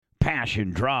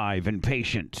passion, drive, and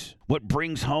patience. What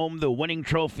brings home the winning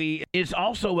trophy is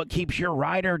also what keeps your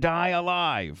ride or die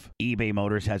alive. eBay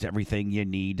Motors has everything you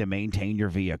need to maintain your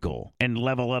vehicle and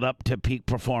level it up to peak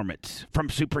performance. From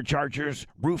superchargers,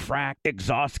 roof rack,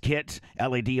 exhaust kits,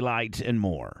 LED lights, and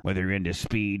more. Whether you're into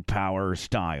speed, power, or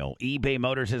style, eBay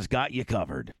Motors has got you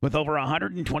covered. With over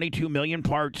 122 million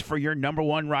parts for your number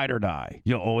one ride or die,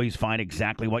 you'll always find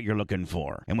exactly what you're looking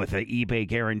for. And with the eBay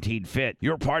Guaranteed Fit,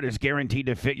 your part is guaranteed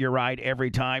to fit your ride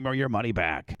every time or your money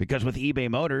back. Because with eBay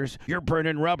Motors, you're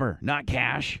burning rubber, not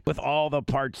cash, with all the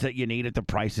parts that you need at the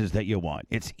prices that you want.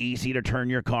 It's easy to turn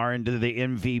your car into the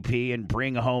MVP and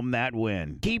bring home that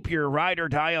win. Keep your ride or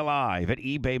die alive at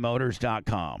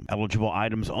ebaymotors.com. Eligible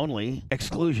items only.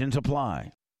 Exclusions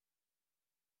apply.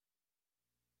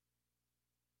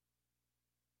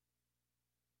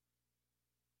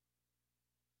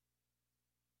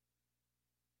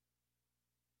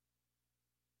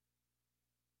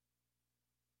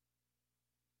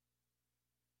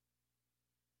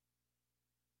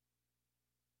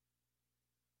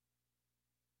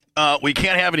 We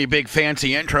can't have any big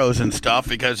fancy intros and stuff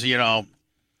because, you know,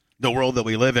 the world that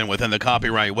we live in within the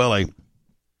copyright Willie,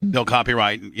 they'll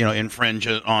copyright, you know, infringe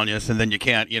on us, and then you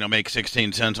can't, you know, make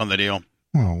 16 cents on the deal.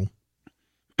 Oh.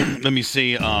 Let me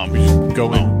see.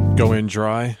 Go in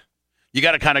dry. You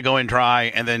got to kind of go in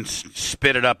dry and then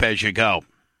spit it up as you go.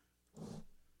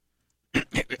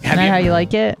 Isn't that how you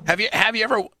like it? Have you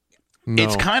ever? No.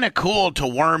 It's kind of cool to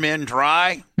worm in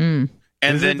dry.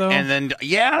 And Is then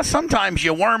yeah, sometimes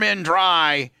you worm in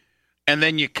dry, and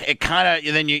then you kind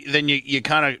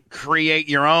of create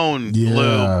your own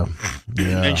glue,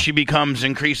 and she becomes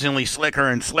increasingly slicker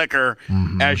and slicker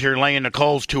as you're laying the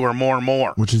coals to her more and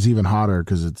more. Which is even hotter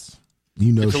because it's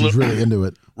she's really into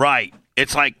it. Right.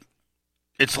 It's like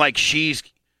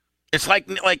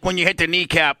when you hit the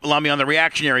kneecap, Lummy, on the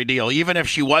reactionary deal. Even if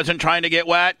she wasn't trying to get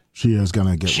wet, she's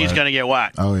gonna get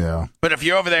wet. Oh yeah. But if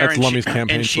you're over there and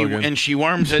she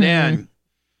worms it in,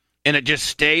 and it just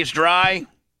stays dry,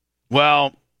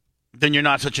 well, then you're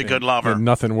not such a good lover.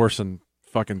 Nothing worse than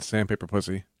fucking sandpaper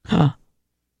pussy. Huh.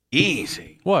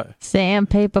 Easy. What?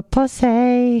 Sandpaper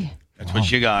pussy. That's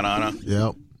what you got, Anna.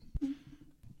 Yep.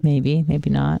 Maybe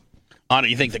not. Anna,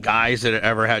 you think the guys that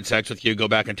ever had sex with you go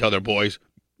back and tell their boys,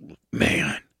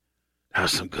 man, that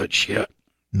was some good shit?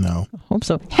 No. I hope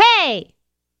so. Hey!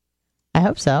 I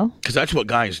hope so. Because that's what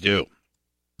guys do.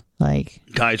 Like,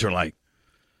 guys are like,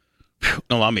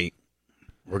 no,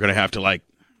 we're going to have to, like,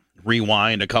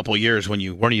 rewind a couple years when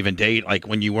you weren't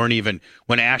even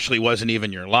when Ashley wasn't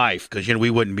even your life, because, you know, we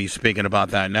wouldn't be speaking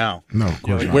about that now. No, of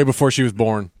course not. Way before she was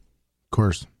born. Of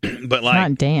course. But like,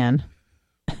 not Dan.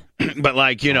 But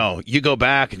like, you know, you go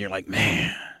back and you're like,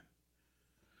 man,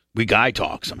 we guy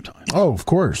talk sometimes. Oh, of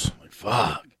course. Like,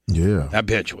 fuck. Yeah. That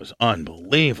bitch was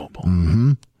unbelievable.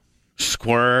 Mm-hmm.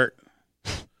 Squirt,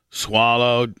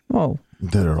 swallowed. Whoa.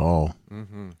 Did it all.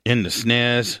 In the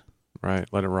sniz. Right.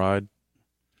 Let it ride.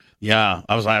 Yeah.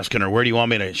 I was asking her, where do you want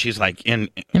me to? She's like, in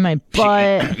my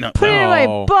butt. No, Put it in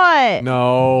my butt.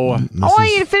 No. I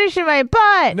want you to finish in my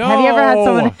butt. No. Have you ever had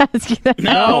someone ask you that?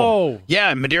 No.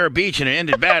 Yeah, Madeira Beach, and it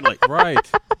ended badly. Right.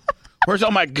 Where's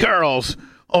all my girls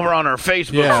over on our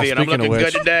Facebook feed? I'm looking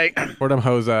good today. Where them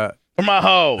hoes at? Where my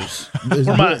hoes?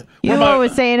 You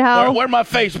was saying hoe? Where my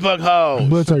Facebook hoes?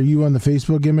 Blitz, are you on the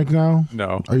Facebook gimmick now?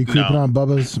 No. Are you creeping on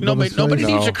Bubba's? Nobody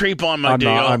needs to creep on my deal.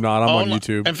 I'm not. I'm on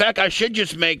YouTube. In fact, I should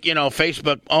just make, you know,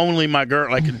 Facebook only my girl.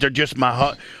 Like, they're just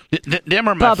my them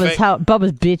are my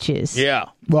Bubba's bitches. Yeah.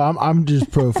 Well, I'm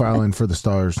just profiling for the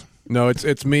stars. No,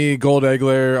 it's me, Gold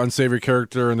Eggler, unsavory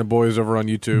character, and the boys over on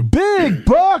YouTube. Big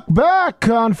Buck back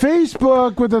on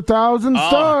Facebook with 1,000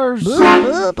 stars.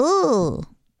 Boo, boo.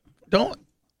 There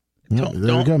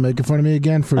we go, making fun of me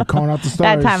again for calling out the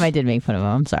stars. That time I did make fun of him.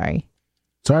 I'm sorry.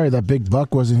 Sorry, that Big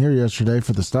Buck wasn't here yesterday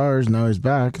for the stars. Now he's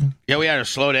back. Yeah, we had a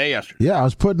slow day yesterday. Yeah, I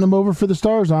was putting them over for the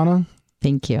stars, Anna.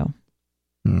 Thank you.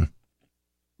 And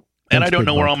I don't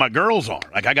know where all my girls are.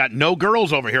 Like, I got no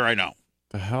girls over here right now.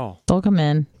 The hell? They'll come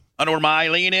in. I know where my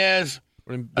Eileen is.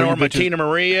 I know where my Tina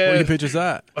Marie is. Where you bitches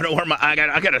at? I know where I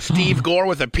got a Steve Gore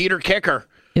with a Peter Kicker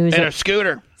and a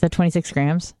scooter. Is that 26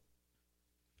 grams?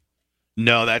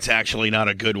 No, that's actually not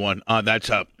a good one. That's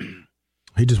a.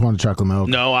 He just wanted chocolate milk.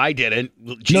 No, I didn't.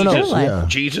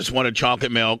 Jesus wanted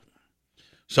chocolate milk.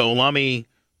 So Lummy.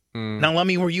 Now,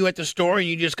 Lummy, were you at the store and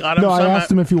you just got him? No, I asked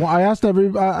him if he. I asked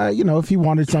if he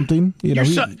wanted something. You know,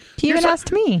 he even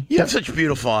asked me. You have such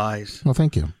beautiful eyes. Well,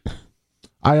 thank you.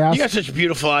 I asked. You got such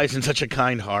beautiful eyes and such a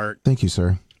kind heart. Thank you,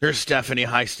 sir. There's Stephanie.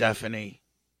 Hi, Stephanie.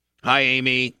 Hi,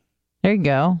 Amy. There you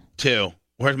go. 2.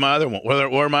 Where's my other one? Where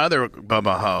are my other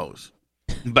Bubba hoes?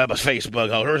 Bubba's Facebook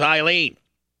hoes. Where's Eileen?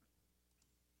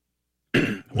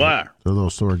 What? The little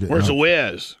store getting Where's up. the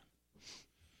whiz?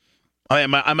 I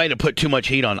might have put too much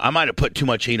heat on. I might have put too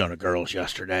much heat on the girls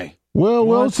yesterday. Will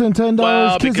Wilson, $10.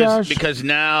 Well, Kiss Ash. because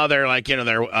now they're like, they're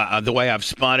the way I've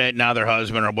spun it. Now their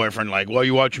husband or boyfriend like, well,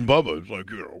 you watching Bubba? It's like,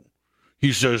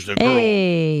 he says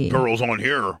the girls on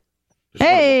here.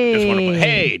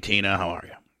 Hey, Tina, how are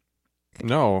you?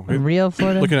 No. Real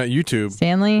Florida. Looking at YouTube.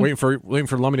 Stanley. Waiting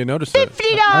for Lummy to notice it.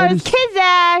 $50 Kiss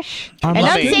Ash. I'm And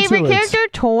Lummy. unfavorite character,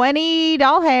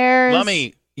 $20 hairs.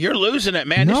 Lummy, you're losing it,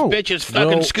 man. No. This bitch is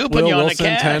fucking scooping you on Wilson, the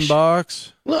cash.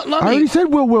 $10. I already said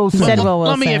Will Wilson. Said Will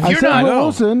Wilson. Lummy, if I you're said not, Will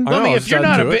Wilson. I know, Lummy, I if you're said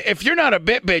not to a it. if you're not a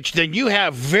bit bitch, then you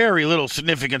have very little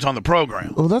significance on the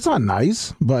program. Well, that's not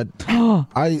nice, but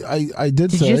I did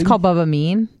Did say. you just call Bubba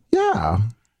mean? Yeah.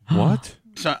 What?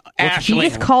 So, He Ashley,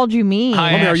 just called you mean.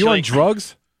 Hi. Lummy, are you on Ashley.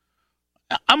 drugs?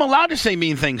 I'm allowed to say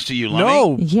mean things to you, Lummy.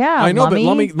 No. Yeah, I know,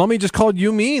 Lummy. but Lummy just called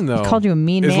you mean, though. He called you a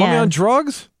mean Is man. Lummy on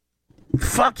drugs?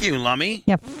 Fuck you, Lummy.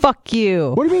 Yeah, fuck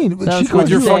you. What do you mean? That was called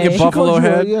your you- fucking she called buffalo you a-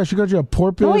 head? Yeah, she called you a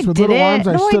porpoise No, I with little didn't. arms.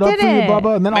 I No, I stood up for you, didn't.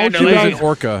 Bubba, and then all she Mandalay. She's does, an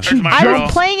orca. There's my I girl.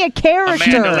 was playing a character.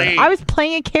 Amanda Lee. I was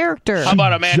playing a character. How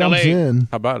about Amanda jumps Lee? in.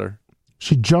 How about her?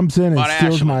 She jumps in and About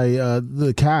steals Ashley. my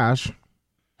the cash.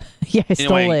 Yeah, I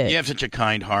stole Anyway, it. you have such a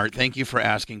kind heart. Thank you for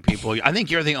asking people. I think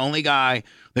you're the only guy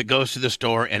that goes to the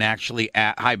store and actually,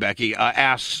 hi Becky,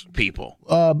 asks people.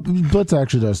 Blitz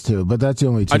actually does too, but that's the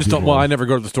only two. I just don't. people. Well, I never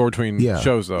go to the store between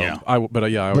shows, though. Yeah. I And I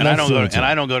that's don't the go. only two. And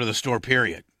I don't go to the store.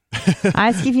 Period.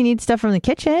 Ask if you need stuff from the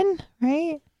kitchen,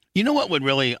 right? You know what would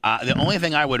really? The only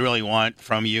thing I would really want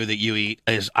from you that you eat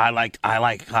is I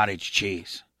like cottage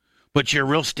cheese, but you're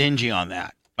real stingy on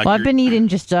that. Like Well, I've you're- been eating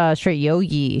just straight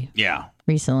yogi Yeah,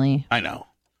 recently. I know.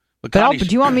 But But cottage,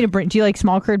 do you want me to bring? Do you like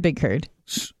small curd, big curd?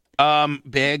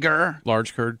 bigger?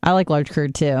 large curd. I like large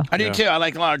curd too. I do Yeah. too. I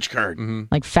like large curd.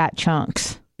 Like fat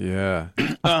chunks Yeah.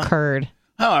 of curd.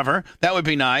 However, that would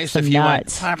be nice Some if you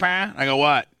nuts. went, Papa. I go,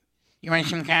 what? You want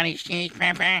some cottage cheese,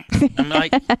 Papa? I'm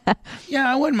like,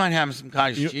 yeah, I wouldn't mind having some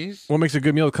cottage cheese. What makes a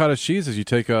good meal with cottage cheese is you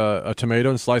take a tomato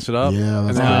and slice it up. Yeah, and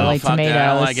that's then, good. I like fuck that. I don't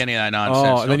tomatoes. like any of that nonsense.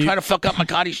 and then Don't you- try to fuck up my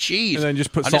cottage cheese. and then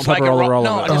just put I salt just and pepper like it all raw. over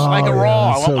No, all I of it. just like it yeah,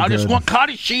 raw. that's so I just good. want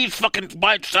cottage cheese fucking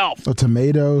by itself. A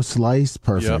tomato sliced,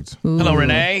 perfect. Ooh. Hello,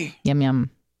 Renee. Yum yum.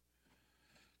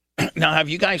 Now, have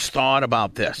you guys thought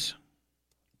about this?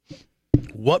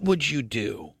 What would you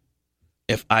do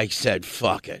if I said,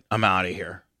 fuck it, I'm out of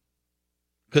here?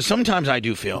 Because sometimes I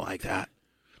do feel like that.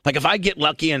 Like if I get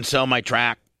lucky and sell my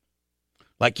track,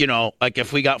 like, like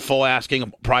if we got full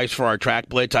asking price for our track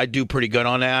blitz, I'd do pretty good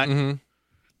on that. Mm-hmm.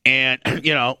 And,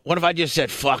 what if I just said,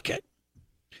 fuck it?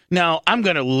 Now, I'm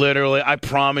going to literally, I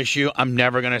promise you, I'm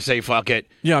never going to say fuck it.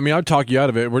 Yeah, I mean, I'd talk you out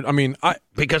of it.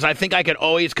 Because I think I could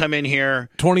always come in here.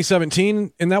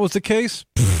 2017, and that was the case.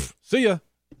 See ya.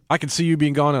 I could see you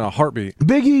being gone in a heartbeat.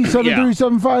 Biggie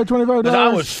 7375 $25. I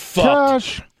was fucked.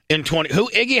 Cash. In 20, who,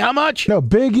 Iggy, how much? No,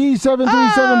 Biggie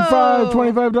 7375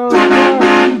 $25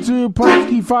 cash. YouTube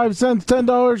Ponsky 5 cents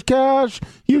 $10 cash.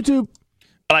 YouTube.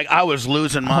 Like I was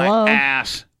losing my Hello?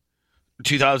 ass.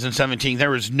 2017,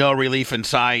 there was no relief in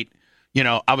sight.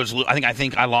 I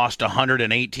think I lost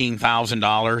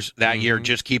 $118,000 that year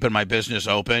just keeping my business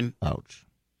open. Ouch.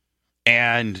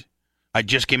 And I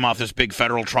just came off this big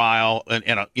federal trial and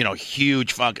a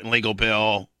huge fucking legal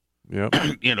bill. Yep.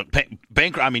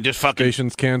 Bankrupt. I mean, just fucking.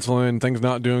 Stations canceling, things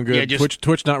not doing good. Yeah, just-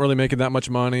 Twitch not really making that much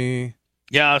money.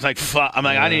 Yeah, I was like, fuck. I'm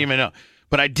like, I didn't even know,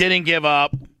 but I didn't give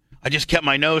up. I just kept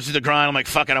my nose to the grind. I'm like,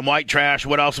 fuck it. I'm white trash.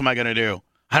 What else am I gonna do?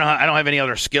 I don't have any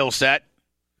other skill set.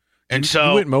 And You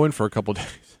so went mowing for a couple days.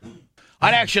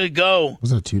 I'd actually go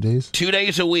Was that 2 days? 2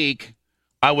 days a week.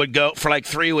 I would go for like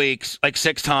 3 weeks, like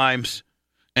 6 times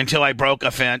until I broke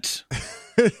a fence.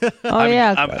 Oh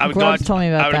yeah, Grubbs told me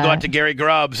about I would that. go out to Gary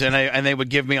Grubbs and they would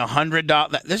give me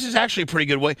 $100. This is actually a pretty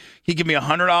good way. He'd give me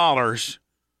 $100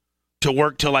 to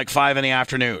work till like 5 in the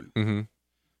afternoon, Mm-hmm.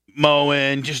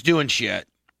 mowing, just doing shit.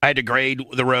 I had to grade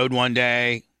the road one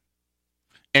day,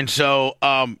 and so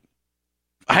I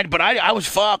was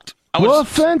fucked. I was Wolf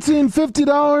Fencing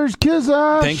 $50 Kiss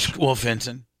Ash. thanks, Wolf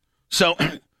Vinson. So.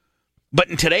 But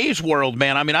in today's world,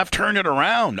 man, I mean, I've turned it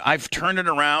around. And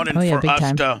for big us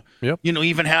time. to, Yep.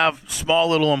 even have small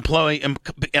little employee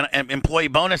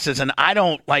bonuses, and I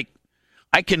don't like.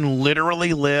 I can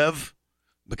literally live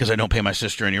because I don't pay my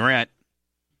sister any rent.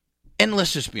 And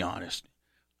let's just be honest,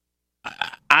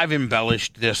 I've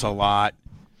embellished this a lot.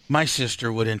 My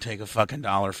sister wouldn't take a fucking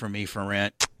dollar from me for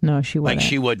rent. No, she wouldn't. Like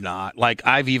she would not. Like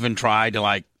I've even tried to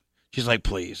like. She's like,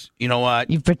 please, you know what?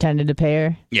 You've pretended to pay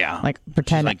her. Yeah. Like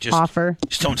pretend like, just- offer.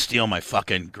 Just don't steal my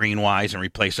fucking green wise and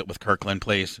replace it with Kirkland,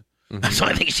 please. That's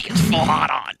what I think she gets full hot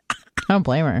on. I don't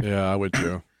blame her. Yeah, I would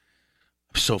too.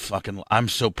 I'm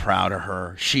so proud of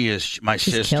her. She's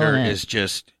sister is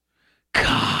just,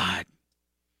 God,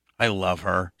 I love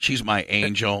her. She's my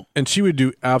angel. And she would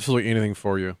do absolutely anything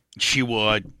for you. She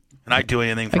would. And I'd do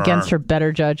anything for her. Against her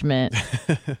better judgment.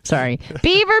 Sorry.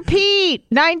 Beaver Pete,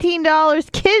 $19,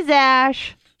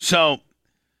 Kizash. So,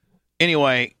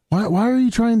 anyway. Why are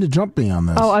you trying to jump me on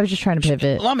this? Oh, I was just trying to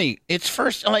pivot. Lummy, it's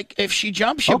first, like, if she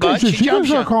jumps you, okay, bud, so she jumps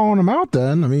you. Start calling him out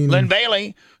then. I mean, Lynn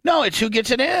Bailey. No, it's who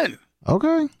gets it in.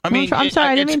 Okay. I mean, I'm sorry.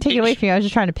 I didn't mean to take it away from you. I was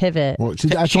just trying to pivot. Well,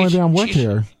 that's the only thing I'm worth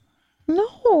here.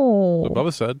 No. What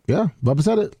Bubba said. Yeah, Bubba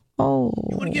said it. Oh.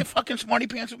 You want to get fucking smarty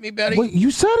pants with me, Betty? Wait,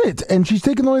 you said it, and she's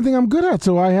taking the only thing I'm good at,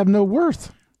 so I have no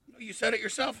worth. You said it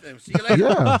yourself then. See you later.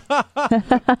 Yeah.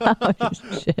 Oh,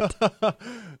 shit.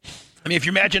 I mean, if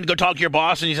you imagine to go talk to your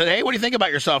boss and you said, hey, what do you think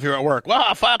about yourself here at work?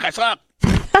 Well, fuck, I suck.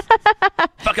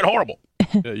 Fucking horrible.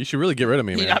 Yeah, you should really get rid of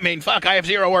me, man. I mean, fuck, I have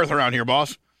zero worth around here,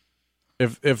 boss.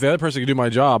 If the other person can do my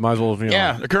job, might as well.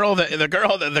 Yeah, the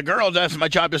girl does my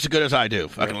job just as good as I do.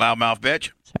 Fucking loudmouth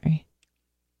bitch. Sorry.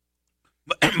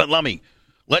 But Lummy,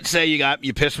 let's say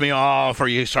you pissed me off, or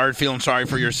you started feeling sorry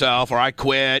for yourself, or I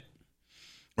quit,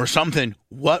 or something.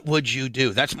 What would you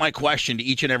do? That's my question to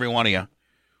each and every one of you.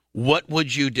 What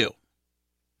would you do?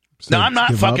 So now I'm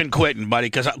not fucking quitting, buddy,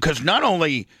 because not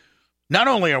only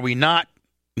are we not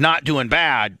doing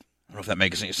bad. I don't know if that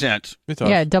makes any sense.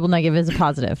 Yeah, double negative is a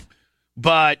positive.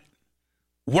 But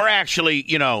we're actually,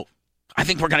 I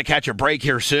think we're going to catch a break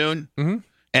here soon. Mm-hmm.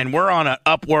 And we're on an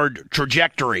upward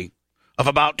trajectory of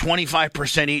about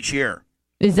 25% each year.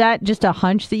 Is that just a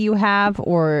hunch that you have,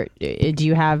 or do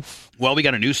you have... Well, we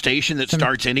got a new station that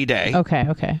starts any day.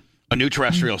 Okay. A new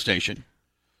terrestrial station.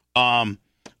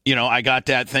 I got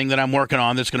that thing that I'm working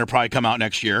on that's going to probably come out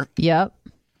next year. Yep.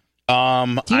 Do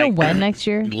you know when next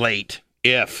year? Late,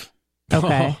 if.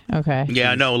 Okay.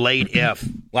 Yeah, no, late if.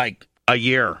 Like a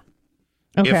year.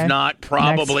 Okay. If not,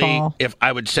 probably, Next if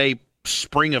I would say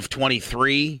spring of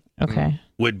 23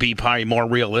 would be probably more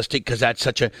realistic, because that's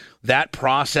that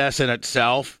process in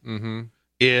itself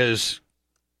is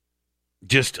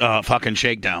just a fucking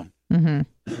shakedown. Mm-hmm.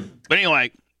 But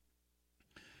anyway,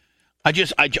 I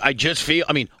just feel,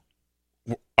 I mean,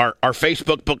 our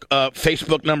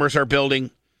Facebook numbers are building,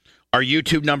 our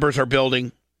YouTube numbers are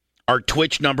building, our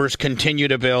Twitch numbers continue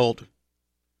to build.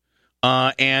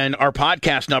 And our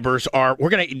podcast numbers are,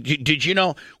 did you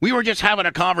know, we were just having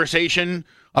a conversation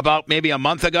about maybe a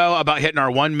month ago about hitting our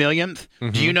 1 millionth.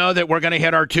 Mm-hmm. Do you know that we're going to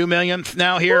hit our 2 millionth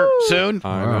now here soon?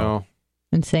 I know.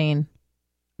 Insane.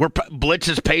 Blitz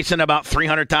is pacing about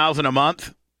 300,000 a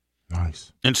month.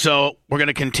 Nice. And so we're going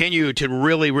to continue to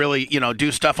really, really,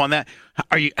 do stuff on that.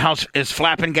 Is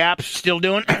Flapping Gaps still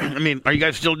doing? I mean, are you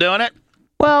guys still doing it?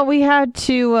 Well, we had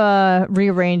to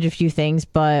rearrange a few things,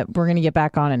 but we're going to get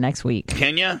back on it next week.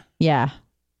 Can you? Yeah.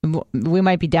 We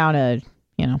might be down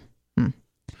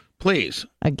Please.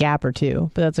 a gap or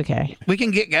two, but that's okay. We can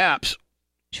get gaps.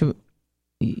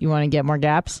 You want to get more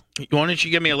gaps? Why don't you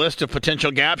give me a list of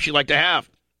potential gaps you'd like to have?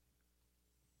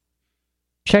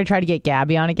 Should I try to get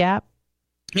Gabby on a gap?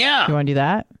 Yeah. You want to do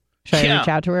that? Should I reach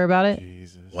out to her about it?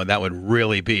 Jesus. Well, that would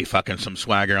really be fucking some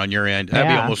swagger on your end. That'd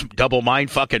be almost double mind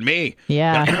fucking me.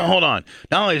 Yeah. Hold on.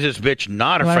 Not only is this bitch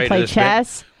not You afraid play of this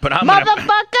chess? bitch, but I'm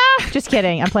Motherfucker! Just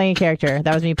kidding. I'm playing a character.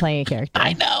 That was me playing a character.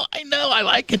 I know. I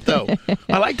like it, though.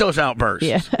 I like those outbursts.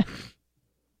 Yeah.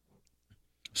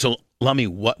 So, Lummy,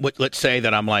 what? Let's say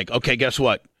that I'm like, okay, guess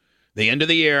what? The end of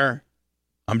the year,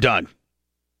 I'm done.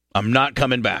 I'm not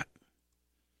coming back.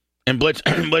 And Blitz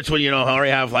would,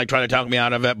 already have like trying to talk me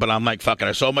out of it, but I'm like, fuck it.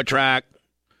 I sold my track.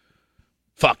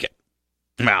 Fuck it.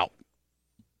 I'm out.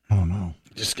 Oh no.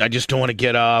 I just don't want to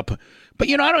get up. But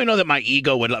I don't even know that my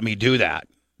ego would let me do that.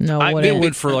 No, it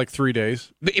would for like 3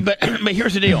 days. But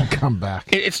here's the deal. Come back.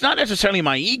 It's not necessarily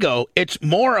my ego. It's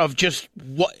more of just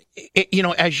what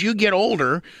as you get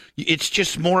older, it's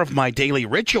just more of my daily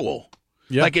ritual.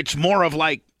 Yeah. Like it's more of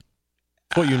like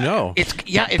what you know. It's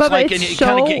but like it's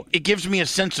it gives me a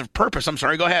sense of purpose. I'm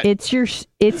sorry, go ahead. It's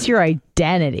your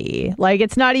identity. Like,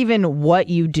 it's not even what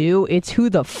you do, it's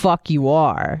who the fuck you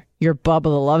are. You're Bubba the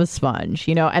Love Sponge,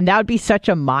 and that would be such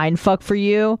a mind fuck for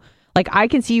you. Like, I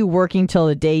can see you working till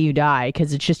the day you die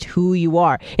because it's just who you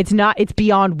are. It's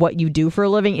beyond what you do for a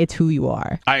living, it's who you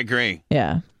are. I agree.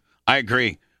 Yeah. I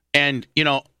agree. And,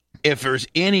 if there's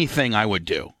anything I would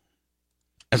do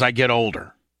as I get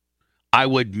older, I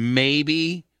would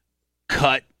maybe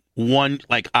cut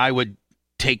I would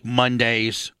take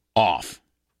Mondays off.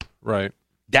 Right.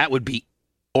 That would be,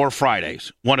 or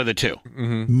Fridays, one of the two.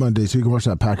 Mm-hmm. Monday, so you can watch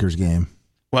that Packers game.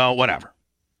 Well, whatever.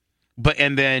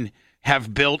 And then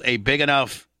have built a big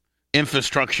enough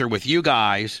infrastructure with you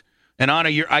guys. And Anna,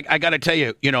 I got to tell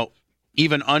you,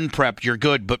 Even unprepped, you're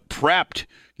good. But prepped,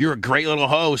 you're a great little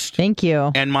host. Thank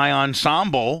you. And my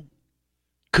ensemble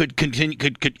could continue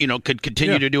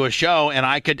to do a show, and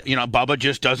I could, Bubba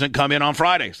just doesn't come in on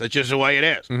Fridays. That's just the way it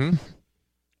is. Mm-hmm.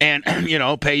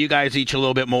 And, pay you guys each a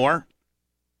little bit more.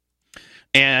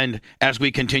 And as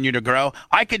we continue to grow,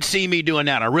 I could see me doing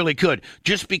that. I really could,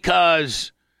 just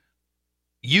because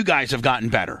you guys have gotten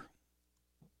better.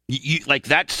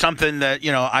 That's something that,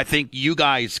 I think you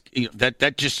guys,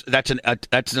 that's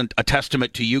a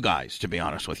testament to you guys, to be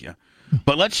honest with you.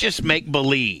 But let's just make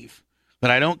believe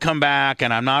that I don't come back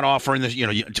and I'm not offering this,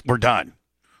 we're done.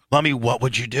 Lummy, what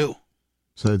would you do?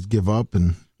 So I'd give up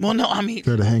and try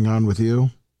to hang on with you.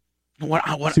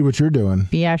 What? See what you're doing.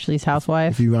 Be Ashley's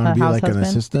housewife. If you want to be like husband. an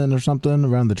assistant or something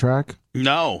around the track.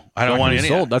 No, I don't want any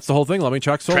sold. of that. That's the whole thing. Let me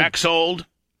track sold. Track sold.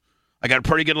 I got a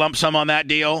pretty good lump sum on that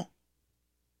deal.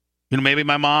 Maybe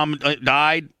my mom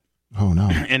died. Oh, no.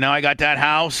 And now I got that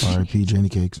house. R.I.P. Jenny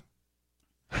Cakes.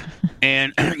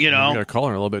 And, You got to call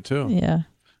her a little bit, too. Yeah.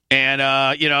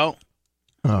 And,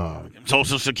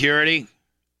 Social Security.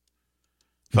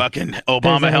 Fucking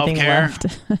Obama health care.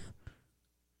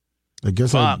 I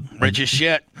guess rich as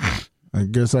shit. I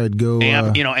guess I'd go.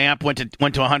 Amp went to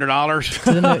 $100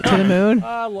 to the moon.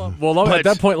 At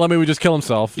that point, Lemmy would just kill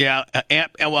himself. Yeah,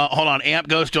 Amp. Well, hold on. Amp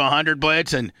goes to 100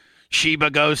 Blitz, and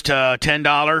Sheba goes to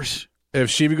 $10. If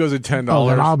Sheba goes at $10,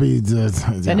 then I'll be.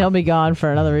 And he'll be gone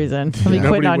for another reason. He'll be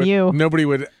quitting on you. Nobody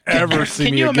would ever see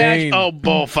Can me you again. imagine? Oh,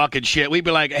 bull fucking shit. We'd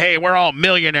be like, hey, we're all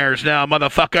millionaires now,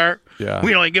 motherfucker. Yeah.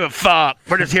 We don't even give a fuck.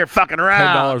 We're just here fucking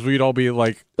around. $10, we'd all be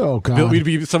like, oh god,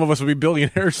 some of us would be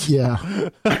billionaires. Yeah.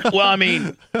 Well, I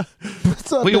mean,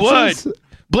 we would.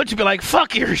 Blitz would be like,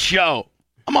 fuck your show.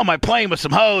 I'm on my plane with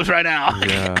some hoes right now.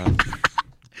 Yeah.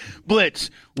 Blitz,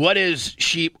 what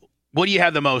do you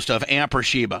have the most of, Amp or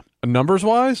Sheba? Numbers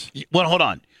wise? Well, hold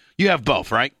on. You have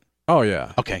both, right? Oh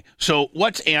yeah. Okay. So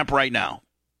what's Amp right now?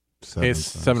 It's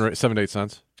 7 to 8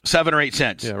 cents. 7 or 8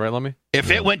 cents. Yeah, right, Lemmy?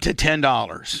 If it went to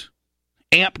 $10,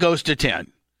 Amp goes to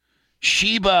 10.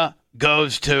 Sheba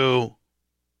goes to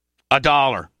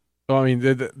 $1. Oh, I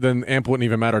mean, then Amp wouldn't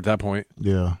even matter at that point.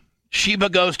 Yeah. Sheba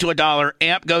goes to $1.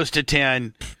 Amp goes to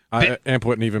 10. Amp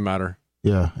wouldn't even matter.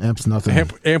 Yeah, Amp's nothing.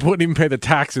 Amp wouldn't even pay the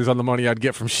taxes on the money I'd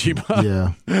get from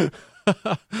Sheba. Yeah.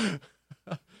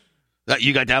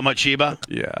 You got that much Sheba?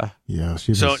 Yeah. Yeah.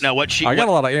 So now what Sheba? I got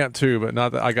a lot of Amp too, but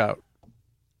not that I got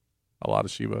a lot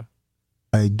of Sheba.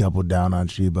 I doubled down on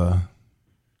Sheba.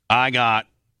 I got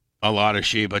a lot of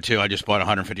Sheba too. I just bought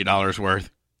 $150 worth.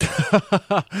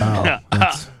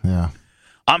 Yeah.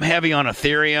 I'm heavy on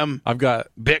Ethereum. I've got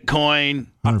Bitcoin.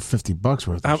 $150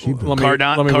 worth of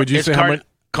Sheba. Would you say how many?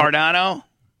 Cardano?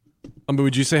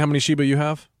 Would you say how many Sheba you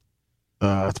have?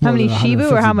 It's how many than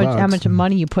Sheba or how $150. much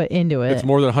money you put into it? It's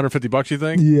more than $150, you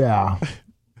think? Yeah.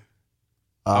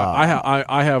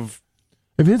 I have.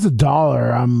 If it's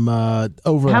 $1, I'm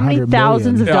over how many 100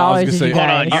 thousands million. of dollars did say- you Hold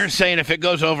guys? on. You're saying if it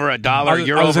goes over $1,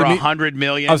 you're over 100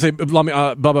 million? I would say,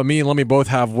 Bubba, me and Lemmy both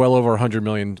have well over 100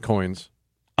 million coins.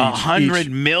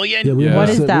 100 million? Yeah, we Yeah. What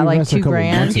messed is it- that, we like messed a 2 couple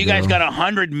grand? months You guys ago. got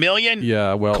 100 million?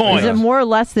 Yeah, well, Coins. Is it more or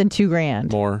less than 2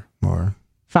 grand? more. More.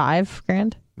 5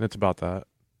 grand? It's about that.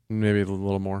 Maybe a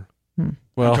little more. Hmm.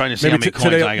 Well, I'm trying to see maybe how many coins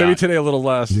today, I got. Maybe today a little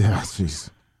less. Yeah, jeez.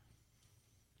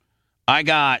 I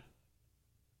got,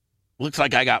 looks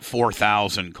like I got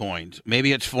 4,000 coins.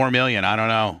 Maybe it's 4 million. I don't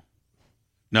know.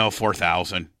 No,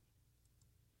 4,000.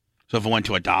 So if it went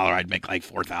to $1, I'd make like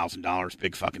 $4,000.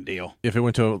 Big fucking deal. If it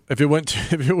went to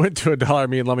 $1,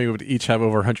 me and Lemmy would each have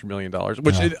over $100 million,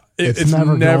 which Yeah. it's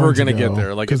never going to get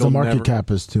there. Like because the it'll market never,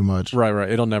 cap is too much. Right.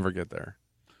 It'll never get there.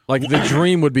 Like the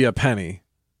dream would be a penny.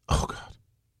 Oh god.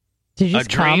 Did you A just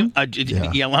dream?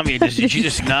 come? Yeah, let me. Did you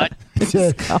just nut?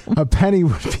 A penny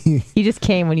would be. He just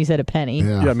came when you said a penny.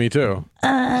 Yeah. Yeah, me too.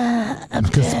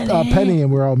 Because a penny and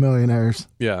we're all millionaires.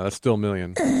 Yeah, that's still a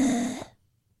million.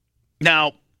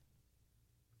 Now,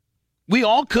 we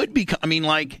all could be. I mean,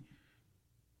 like,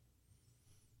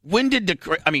 when did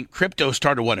crypto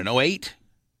started? What, in 08?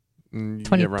 Yeah, right.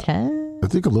 2010? I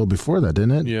think a little before that,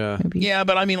 didn't it? Yeah. Maybe. Yeah,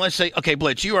 but I mean, let's say, okay,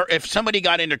 Blitz, if somebody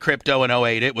got into crypto in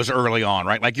 08, it was early on,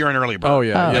 right? Like, you're an early bird. Oh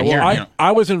yeah. Oh, Yeah. yeah. Well, Here,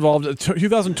 I was involved.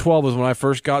 2012 was when I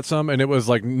first got some, and it was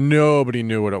like nobody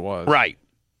knew what it was. Right.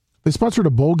 They sponsored a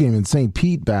bowl game in St.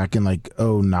 Pete back in like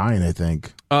 09, I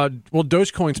think. Well,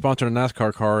 Dogecoin sponsored a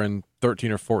NASCAR car in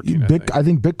 13 or 14. I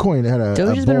think Bitcoin had a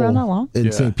Doge has bowl been around that long? in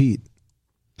Yeah. St. Pete.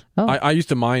 Oh, I used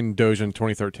to mine Doge in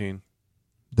 2013.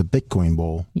 The Bitcoin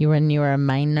Bowl. you were a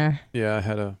miner. Yeah, I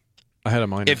had a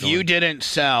miner. If you didn't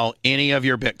sell any of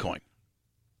your Bitcoin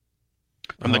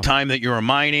from the Uh-huh. time that you were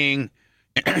mining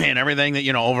and everything that,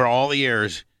 over all the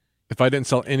years, if I didn't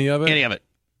sell any of it,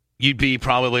 you'd be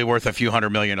probably worth a few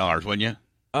 $100 million, wouldn't you?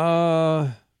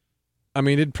 I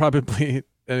mean, it'd probably be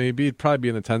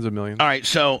in the tens of millions. All right,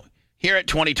 so here at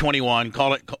 2021,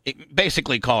 call it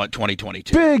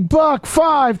 2022. Big Buck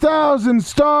 5,000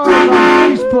 stars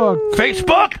on Facebook.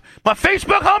 Facebook? My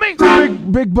Facebook,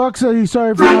 homie? Big Buck said he's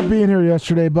sorry for not being here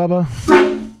yesterday, Bubba.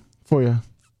 For you.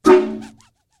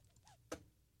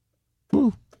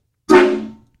 Ooh.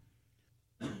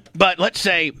 But let's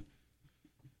say,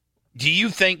 do you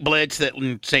think, Blitz, that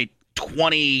in, say,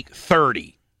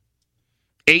 2030,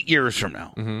 8 years from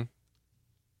now,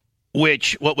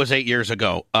 what was 8 years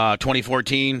ago?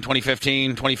 2014,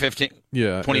 2015, 2015?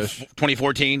 Yeah.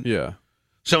 2014? Yeah.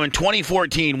 So in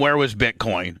 2014, where was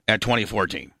Bitcoin at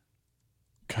 2014?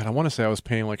 God, I want to say I was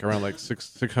paying like around like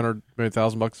 $600, maybe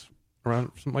 $1,000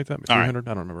 around something like that. Maybe 300.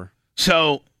 Right. I don't remember.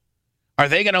 So are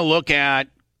they going to look at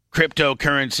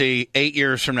cryptocurrency 8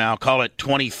 years from now, call it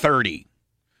 2030,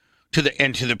 to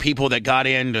the people that got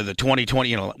into the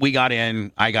 2020?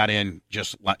 I got in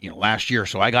just last year,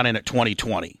 so I got in at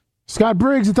 2020. Scott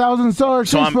Briggs, 1,000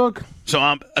 stars. Facebook.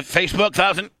 I'm Facebook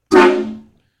 1,000.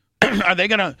 Are they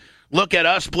going to look at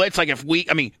us, Blitz? Like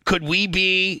could we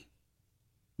be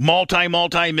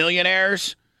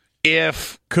multi-millionaires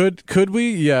if could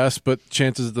we? Yes, but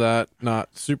chances of that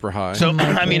not super high. So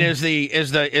I mean, is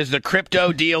the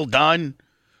crypto deal done?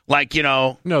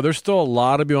 No, there's still a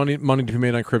lot of money to be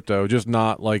made on crypto, just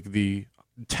not like the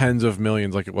tens of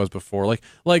millions like it was before.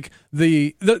 Like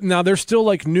now there's still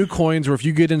like new coins where if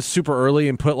you get in super early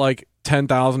and put like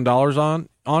 $10,000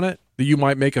 on it, that you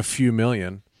might make a few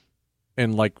million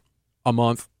in like a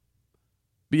month.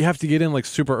 But you have to get in like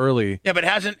super early. Yeah, but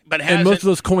hasn't and most of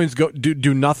those coins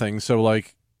do nothing. So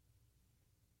like,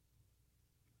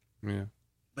 yeah.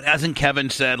 But hasn't Kevin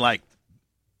said like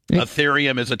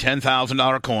Ethereum is a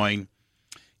 $10,000 coin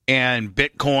and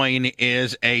Bitcoin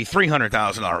is a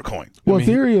 $300,000 coin? Well,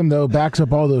 Ethereum though backs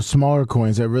up all those smaller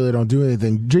coins that really don't do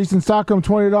anything. Jason Stockham,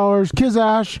 $20.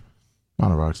 Kizash,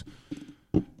 Anna rocks.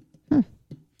 But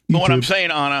what I'm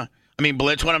saying, Anna,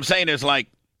 Blitz, what I'm saying is like,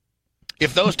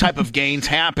 if those type of gains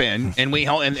happen,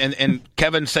 and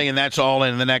Kevin's saying that's all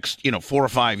in the next 4 or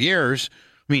 5 years,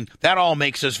 that all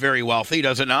makes us very wealthy,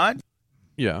 does it not?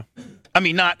 Yeah.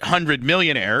 Not 100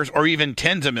 millionaires or even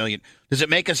tens of million. Does it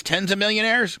make us tens of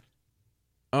millionaires?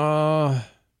 Probably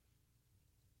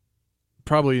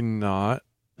not.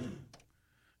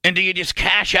 And do you just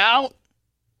cash out?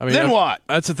 Then what?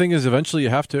 That's the thing, is eventually you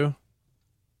have to.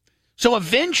 So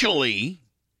eventually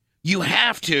you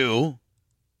have to.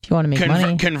 If you want to make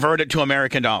money, convert it to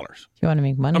American dollars. If you want to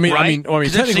make money, right?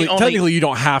 Technically, you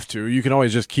don't have to. You can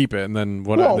always just keep it, and then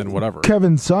whatever.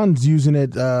 Kevin's son's using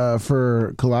it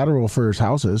for collateral for his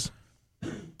houses.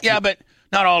 Yeah, but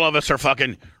not all of us are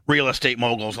fucking real estate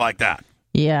moguls like that.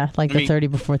 Yeah, like the 30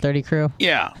 before 30 crew.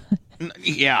 Yeah,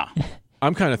 yeah.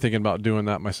 I'm kind of thinking about doing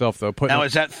that myself, though. Now,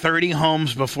 is that 30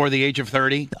 homes before the age of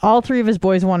 30? All three of his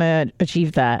boys want to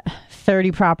achieve that.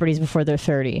 30 properties before they're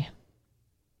 30.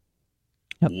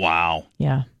 Yep. Wow.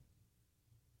 Yeah.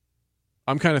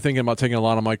 I'm kind of thinking about taking a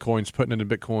lot of my coins, putting it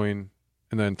into Bitcoin,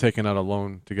 and then taking out a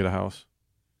loan to get a house.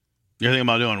 You're thinking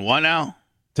about doing what now?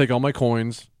 Take all my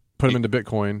coins, put them into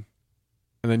Bitcoin,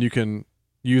 and then you can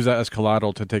use that as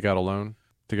collateral to take out a loan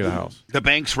to get a house. The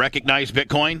banks recognize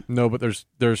Bitcoin? No, but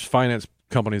there's finance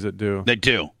companies that do. They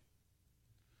do.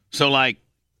 So, like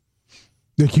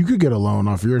you could get a loan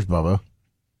off yours, Bubba.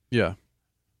 Yeah.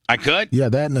 I could? Yeah,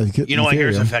 that. You know what?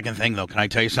 Here's the second thing, though. Can I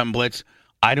tell you something, Blitz?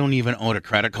 I don't even own a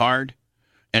credit card.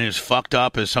 And as fucked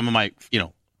up as some of my,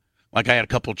 like I had a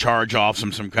couple charge-offs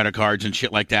on some credit cards and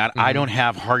shit like that. I don't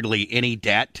have hardly any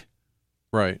debt.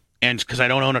 Right. And because I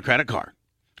don't own a credit card.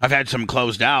 I've had some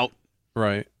closed out.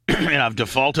 Right. And I've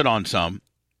defaulted on some.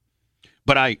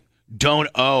 But I don't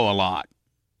owe a lot.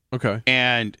 Okay.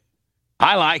 And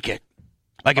I like it.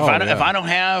 Like if I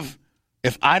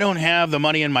don't have the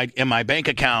money in my bank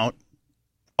account,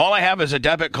 all I have is a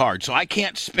debit card, so I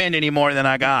can't spend any more than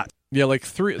I got. Yeah, like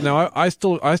I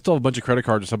still have a bunch of credit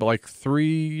cards and stuff, but like 3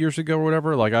 years ago or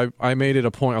whatever, like I made it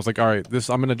a point. I was like, all right,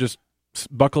 I'm gonna just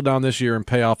buckle down this year and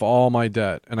pay off all my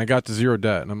debt, and I got to zero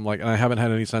debt, and I'm like, and I haven't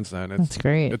had any since then. That's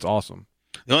great. It's awesome.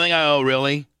 The only thing I owe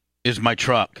really is my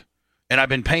truck, and I've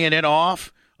been paying it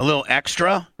off a little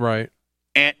extra. Right.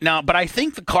 And now, but I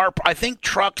think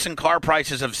trucks and car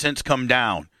prices have since come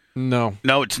down. No,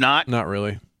 it's not. Not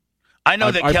really. I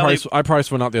know that Kelly. I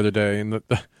priced one out the other day, and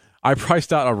I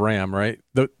priced out a Ram. Right,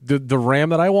 the Ram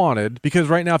that I wanted, because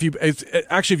right now, if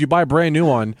you buy a brand new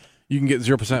one, you can get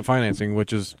 0% financing,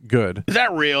 which is good. Is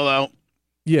that real though?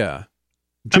 Yeah.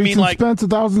 Jason Spence,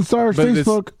 1,000 stars.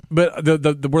 Facebook. But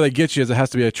the where they get you is it has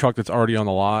to be a truck that's already on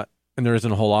the lot, and there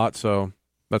isn't a whole lot, so.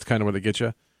 That's kind of what they get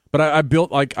you. But I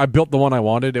built the one I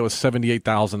wanted. It was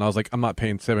 $78,000. I was like, I'm not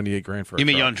paying $78,000 for. You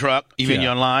mean you on truck? You mean you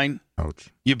online? Ouch.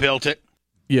 You built it?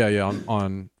 Yeah,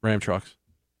 on Ram trucks.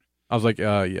 I was like,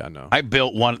 yeah, no. I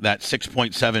built that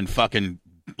 6.7 fucking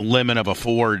lemon of a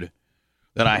Ford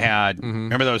that I had. Mm-hmm.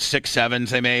 Remember those 6.7s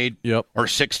they made? Yep. Or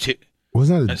 6.2?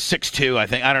 Wasn't that 6.2? I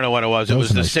think I don't know what it was. It was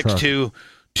the 6.2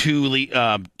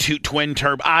 two twin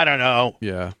turbo. I don't know.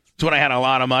 Yeah. It's when I had a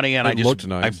lot of money and It looked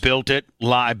nice. I built it.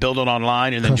 I built it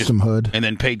online and then custom hood? and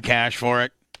then paid cash for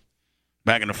it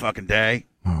back in the fucking day.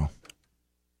 Oh.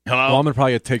 Hello. Well, I'm gonna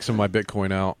probably take some of my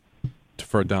Bitcoin out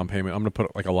for a down payment. I'm gonna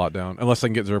put like a lot down. Unless I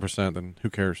can get 0%, then who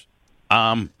cares?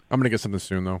 I'm gonna get something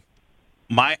soon though.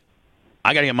 I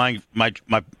gotta get I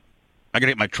gotta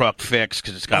get my truck fixed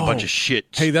because it's got a bunch of shit.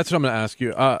 Hey, that's what I'm gonna ask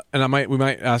you. And I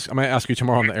might ask you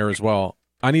tomorrow on the air as well.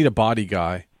 I need a body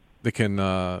guy that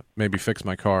can maybe fix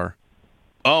my car.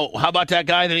 Oh, how about that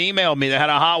guy that emailed me that had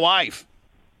a hot wife?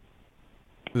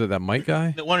 Is it that Mike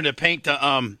guy? That wanted to paint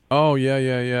the Oh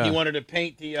yeah. He wanted to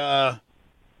paint the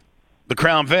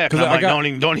Crown Vic. I'm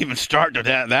like, don't even start to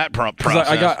that process.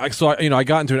 I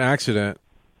got into an accident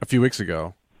a few weeks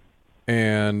ago,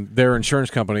 and their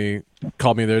insurance company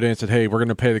called me the other day and said, "Hey, we're going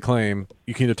to pay the claim.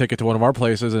 You can either take it to one of our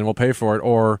places and we'll pay for it,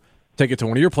 or take it to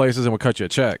one of your places and we'll cut you a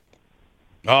check."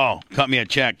 Oh, cut me a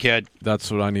check, kid.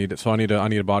 That's what I need. So I need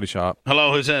a body shop.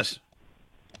 Hello, who's this?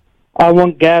 I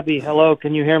want Gabby. Hello,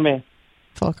 can you hear me?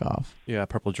 Fuck off. Yeah,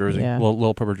 purple jersey. Yeah.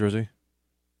 Little purple jersey.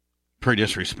 Pretty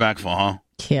disrespectful, huh?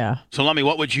 Yeah. So, Lummy,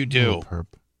 what would you do? Perp.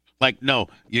 Like, no,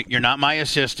 you're not my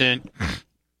assistant.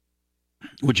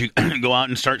 Would you go out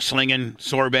and start slinging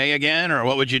sorbet again, or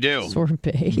what would you do?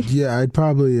 Sorbet. Yeah, I'd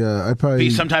probably Be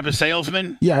some type of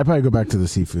salesman? Yeah, I'd probably go back to the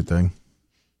seafood thing.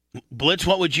 Blitz,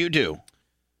 what would you do?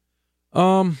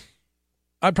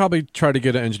 I'd probably try to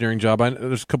get an engineering job.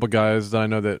 There's a couple guys that I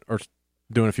know that are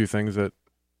doing a few things that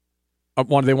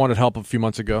they wanted help a few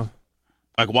months ago.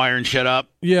 Like wiring shit up?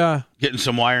 Yeah. Getting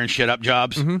some wiring shit up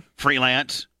jobs? Mm-hmm.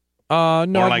 Freelance? No.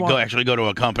 Or go to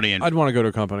a company? I'd want to go to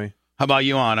a company. How about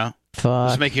you, Anna? Does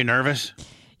Fuck. this make you nervous?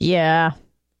 Yeah.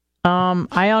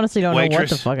 I honestly don't know what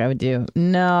Waitress? the fuck I would do.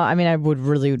 No, I mean, I would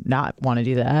really not want to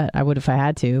do that. I would if I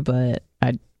had to, but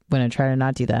I wouldn't try to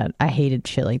not do that. I hated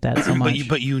shit like that so much.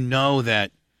 But you know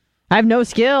that. I have no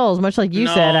skills, much like you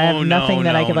said. I have nothing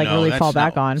that I could really fall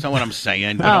back on. That's not what I'm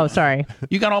saying. Oh, sorry.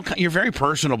 You got you're very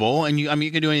personable, and you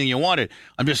can do anything you wanted.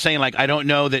 I'm just saying, like, I don't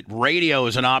know that radio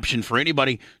is an option for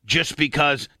anybody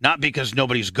not because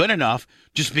nobody's good enough,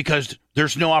 just because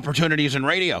there's no opportunities in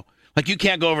radio. Like, you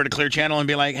can't go over to Clear Channel and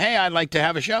be like, hey, I'd like to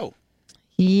have a show.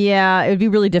 Yeah, it would be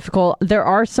really difficult. There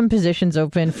are some positions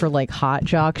open for like hot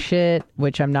jock shit,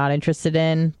 which I'm not interested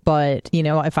in. But,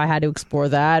 if I had to explore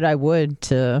that, I would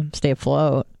to stay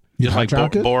afloat. Just like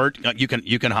jock it? bored. You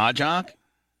can hot jock?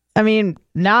 I mean,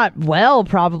 not well,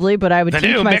 probably, but I would The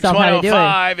teach new Mix myself how to do it.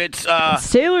 105,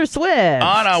 it's Taylor Swift.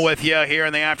 Anna with you here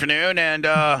in the afternoon,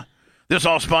 and this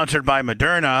all sponsored by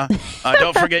Moderna.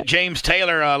 Don't forget James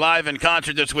Taylor live in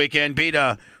concert this weekend. Be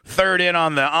the third in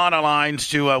on the Anna lines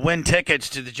to win tickets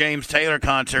to the James Taylor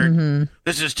concert. Mm-hmm.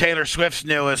 This is Taylor Swift's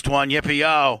newest one,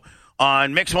 Yippee-Yo,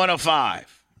 on Mix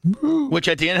 105. Which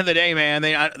at the end of the day, man,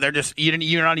 they're just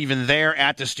you're not even there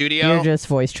at the studio. You're just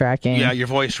voice tracking. Yeah, you're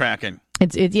voice tracking.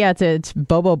 It's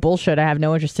Bobo bullshit. I have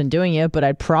no interest in doing it, but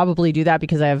I'd probably do that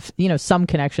because I have some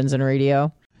connections in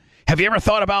radio. Have you ever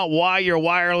thought about why your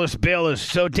wireless bill is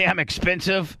so damn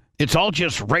expensive? It's all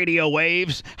just radio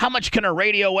waves. How much can a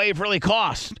radio wave really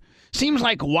cost? Seems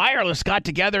like wireless got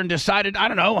together and decided, I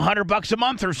don't know, $100 a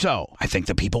month or so. I think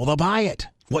the people will buy it.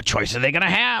 What choice are they going to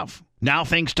have? Now,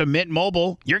 thanks to Mint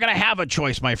Mobile, you're going to have a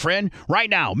choice, my friend. Right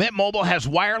now, Mint Mobile has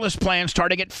wireless plans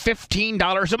starting at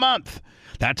 $15 a month.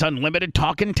 That's unlimited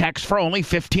talk and text for only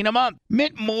 $15 a month.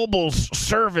 Mint Mobile's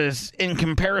service, in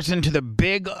comparison to the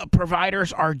big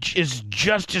providers, is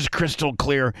just as crystal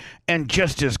clear and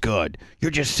just as good. You're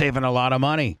just saving a lot of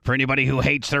money. For anybody who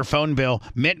hates their phone bill,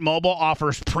 Mint Mobile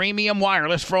offers premium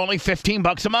wireless for only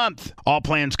 $15 a month. All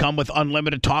plans come with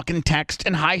unlimited talk and text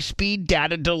and high-speed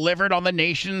data delivered on the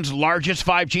nation's largest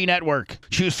 5G network.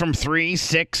 Choose from 3,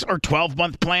 6, or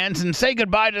 12-month plans and say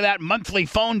goodbye to that monthly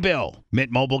phone bill. Mint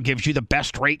Mobile gives you the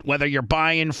best rate whether you're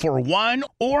buying for one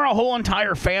or a whole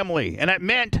entire family. And at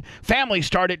Mint, families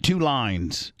start at 2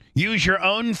 lines. Use your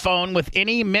own phone with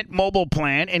any Mint Mobile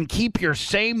plan and keep your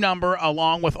same number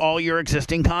along with all your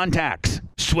existing contacts.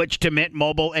 Switch to Mint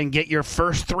Mobile and get your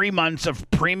first 3 months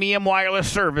of premium wireless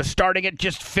service starting at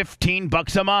just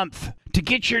 $15 a month. To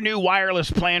get your new wireless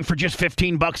plan for just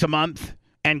 $15 a month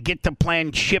and get the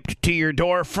plan shipped to your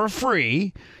door for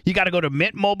free, you got to go to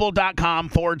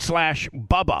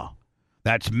mintmobile.com/Bubba.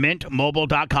 That's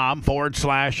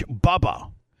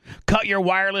mintmobile.com/Bubba. Cut your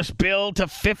wireless bill to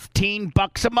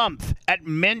 $15 a month at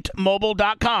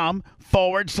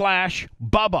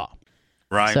mintmobile.com/Bubba.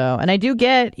 Right. So, and I do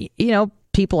get,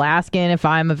 people asking if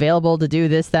I'm available to do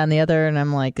this, that, and the other, and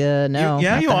I'm like, no.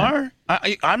 You are.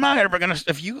 I'm not ever going to,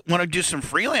 if you want to do some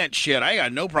freelance shit, I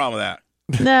got no problem with that.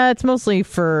 Nah, it's mostly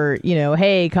for,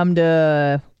 hey, come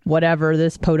to whatever,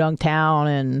 this podunk town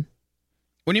and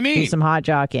What do you mean? do some hot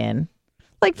jocking.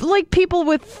 Like people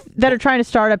that are trying to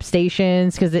start up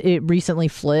stations because it recently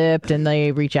flipped and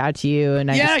they reach out to you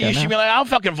and you should be like, I'll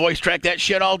fucking voice track that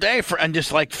shit all day for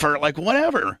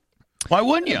whatever. Why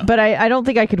wouldn't you? But I don't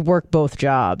think I could work both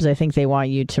jobs. I think they want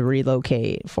you to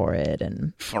relocate for it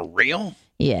and for real.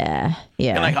 Yeah.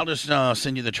 And I'll just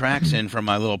send you the tracks in from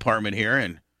my little apartment here,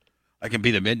 and I can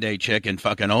be the midday chick in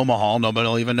fucking Omaha. Nobody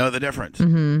will even know the difference.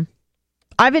 Mm-hmm.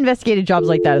 I've investigated jobs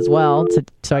like that as well,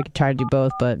 so I could try to do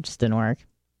both, but it just didn't work.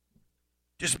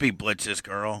 Just be Blitz's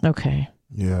girl. Okay.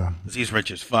 Yeah. 'Cause he's rich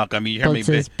as fuck. I mean, you hear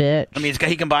Blitz's me? Bitch. I mean,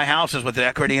 he can buy houses with the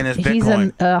equity in his Bitcoin.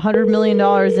 He's $100 million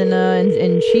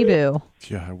in Shibu.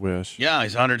 Yeah, I wish. Yeah,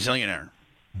 he's a 100 zillionaire.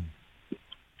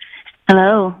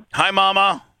 Hello. Hi,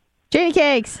 Mama. Janie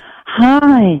Cakes.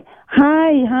 Hi,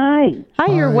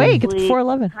 you're awake. It's Please.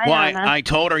 4:11. Hi, Well, Anna. I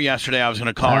told her yesterday I was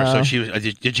going to call her, so she was.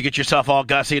 Did you get yourself all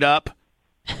gussied up?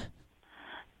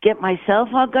 Get myself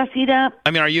all gussied up.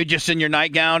 I mean, are you just in your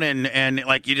nightgown and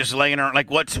like you just laying around?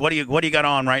 Like what do you got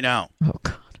on right now? Oh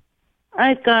God.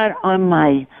 I've got on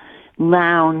my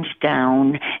lounge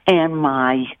gown and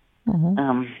my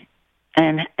and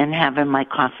having my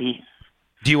coffee.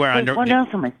 Do you wear Wait, underwear? what else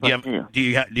am I supposed to do? Do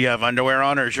you have underwear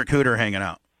on, or is your cooter hanging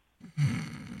out?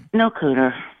 No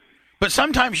cooter. But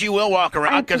sometimes you will walk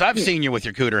around because I've seen you with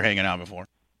your cooter hanging out before.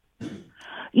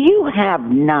 You have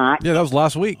not. Yeah, that was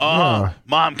last week.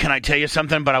 Mom, can I tell you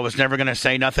something? But I was never going to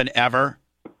say nothing ever.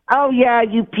 Oh yeah,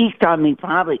 you peeked on me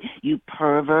probably. You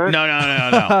pervert.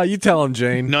 No. You tell him,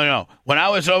 Jane. No. When I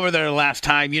was over there last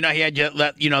time, he had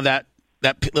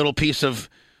that little piece of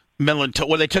melon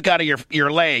where they took out of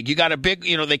your leg. You got a big,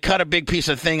 they cut a big piece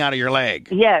of thing out of your leg.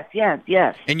 Yes.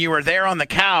 And you were there on the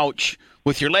couch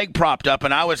with your leg propped up,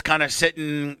 and I was kind of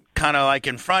sitting like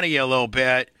in front of you a little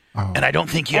bit. Oh. And I don't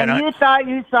think you had. And you thought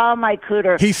you saw my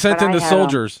cooter. He sent in the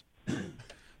soldiers.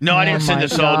 No, I didn't send the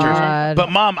soldiers. God. But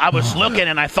Mom, I was looking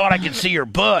and I thought I could see your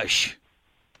bush.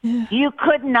 You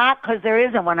could not, because there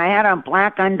isn't one. I had on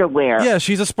black underwear. Yeah,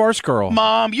 she's a sparse girl.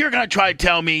 Mom, you're gonna try to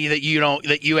tell me that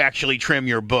you actually trim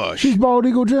your bush. She's Bald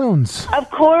Eagle Jones.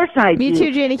 Of course I do. Me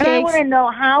too, Janie And I Cakes. want to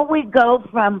know how we go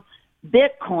from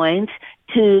Bitcoins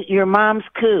to your mom's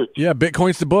cooch. Yeah,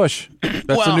 Bitcoin's the bush.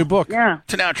 That's the new book. Yeah.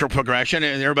 It's a natural progression,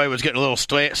 and everybody was getting a little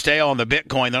stale on the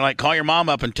Bitcoin. They're like, call your mom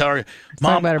up and tell her, Talk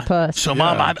Mom. about her puss. So,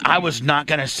 Mom, I was not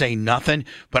going to say nothing,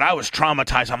 but I was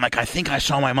traumatized. I'm like, I think I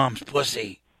saw my mom's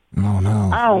pussy. Oh,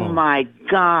 no. Oh, my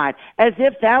God. As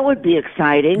if that would be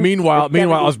exciting. Meanwhile, it's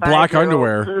black 75-year-old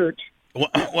underwear. cooch. Well,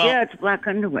 Yeah, it's black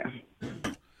underwear.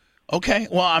 okay.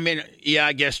 Well, I mean, yeah,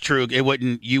 I guess true. You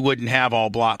wouldn't have all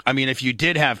black. I mean, if you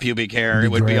did have pubic hair, it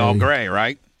would be all gray,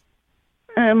 right?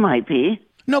 It might be.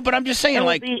 No, but I'm just saying,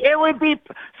 It would be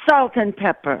salt and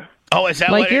pepper. Oh, is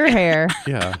that Like what your hair.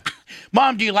 Yeah.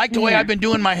 Mom, do you like the way I've been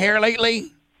doing my hair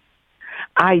lately?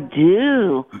 I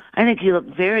do. I think you look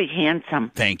very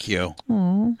handsome. Thank you.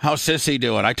 How's Sissy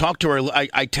doing? I talked to her.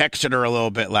 I texted her a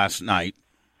little bit last night.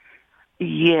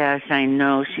 Yes, I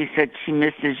know. She said she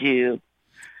misses you.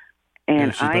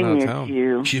 And she's been I out of miss town.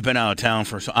 you. She's been out of town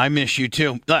I miss you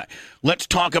too. Let's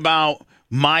talk about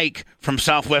Mike from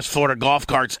Southwest Florida Golf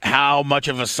Carts. How much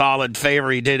of a solid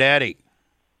favor he did Eddie.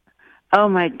 Oh,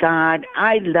 my God.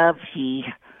 I love he.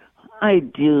 I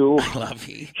do. I love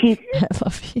he. I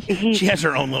love you. She has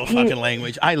her own little fucking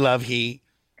language. I love he.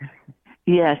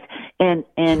 Yes, and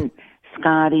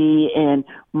Scotty and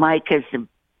Mike is the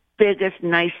biggest,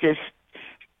 nicest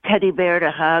teddy bear to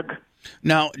hug.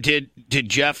 Now, did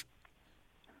Jeff?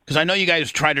 Because I know you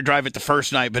guys tried to drive it the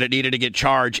first night, but it needed to get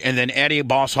charged, and then Eddie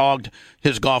boss hogged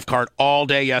his golf cart all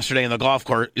day yesterday in the golf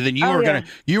cart. Then you were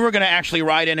gonna actually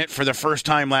ride in it for the first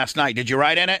time last night. Did you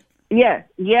ride in it? Yes.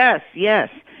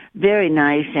 Very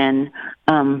nice, and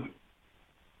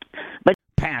but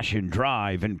Passion,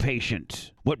 drive, and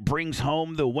patience. What brings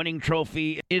home the winning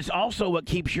trophy is also what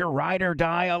keeps your ride or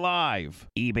die alive.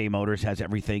 eBay Motors has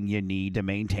everything you need to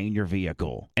maintain your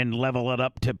vehicle and level it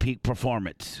up to peak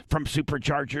performance. From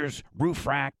superchargers, roof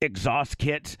rack, exhaust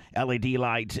kits, LED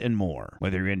lights, and more.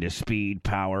 Whether you're into speed,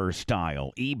 power, or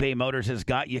style, eBay Motors has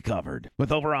got you covered.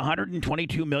 With over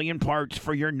 122 million parts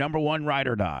for your number one ride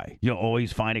or die, you'll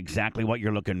always find exactly what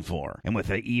you're looking for. And with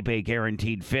the eBay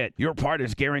Guaranteed Fit, your part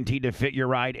is guaranteed to fit your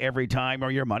ride every time or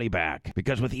your money back.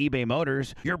 Because with eBay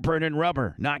Motors, you're burning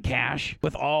rubber, not cash.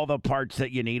 With all the parts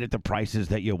that you need at the prices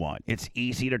that you want. It's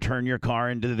easy to turn your car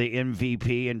into the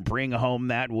MVP and bring home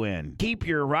that win. Keep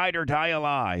your ride or die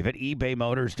alive at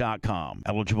ebaymotors.com.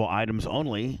 Eligible items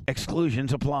only.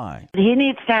 Exclusions apply. He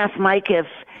needs to ask Mike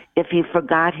if he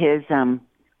forgot his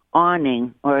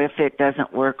awning or if it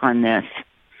doesn't work on this.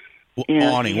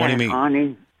 Awning? What do you mean?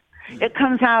 Awning. It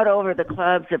comes out over the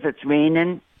clubs if it's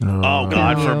raining. Oh,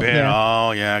 God forbid. Yeah.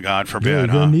 Oh, yeah, God Yeah, forbid. you're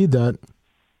going to need that.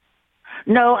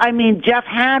 No, I mean, Jeff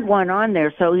had one on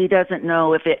there, so he doesn't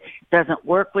know if it doesn't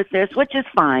work with this, which is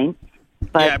fine.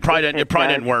 But Yeah, it probably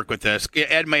didn't work with this.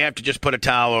 Ed may have to just put a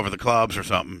towel over the clubs or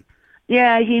something.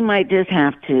 Yeah, he might just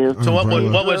have to. So what He's was a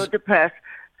little depressed.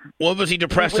 what was he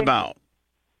depressed about?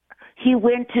 He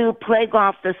went to play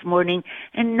golf this morning,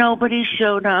 and nobody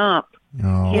showed up.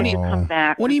 Oh. He had to come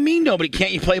back. What do you mean nobody?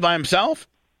 Can't you play by himself?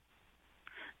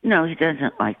 No, he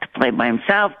doesn't like to play by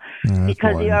himself Yeah,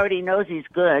 because he boy. already knows he's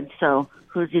good. So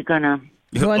who's he gonna?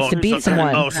 He wants to beat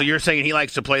someone. Oh, so you're saying he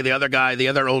likes to play the other guy, the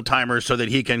other old timers, so that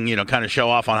he can, kind of show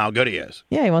off on how good he is.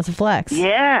 Yeah, he wants to flex.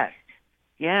 Yes,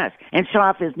 and show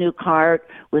off his new cart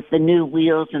with the new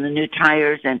wheels and the new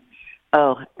tires and.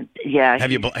 Oh, yeah.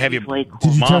 Have you way cool.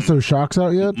 Did you Mom. test those shocks out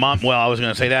yet? Mom? Well, I was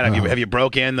going to say that. Have you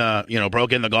broke in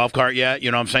the golf cart yet?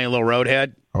 You know what I'm saying, a little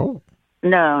roadhead. Oh.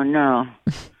 No.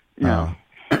 Oh.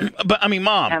 But I mean,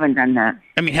 Mom. Haven't done that.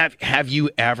 I mean, have you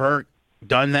ever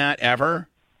done that ever?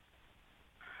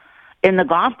 In the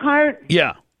golf cart?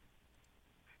 Yeah.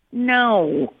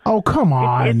 No. Oh, come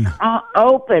on. It's all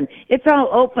open. It's all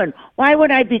open. Why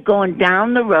would I be going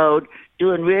down the road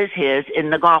doing his in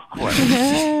the golf course?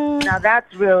 Now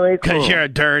that's really cool. Because you're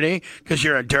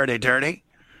a dirty.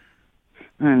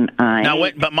 And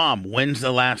But Mom, when's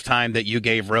the last time that you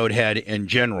gave roadhead in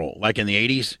general? Like in the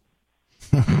 80s?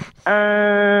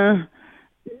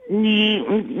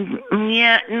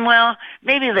 Yeah, well,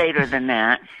 maybe later than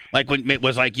that. Like when it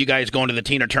was like you guys going to the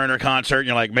Tina Turner concert and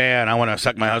you're like, man, I want to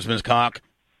suck my husband's cock.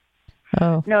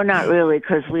 Oh. No, not really,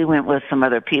 because we went with some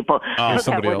other people. Oh, that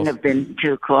somebody wouldn't else. have been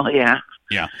too cool, yeah.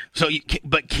 Yeah. So,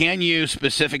 but can you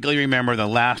specifically remember the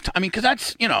last time? I mean, because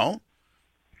that's,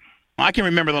 I can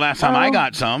remember the last time I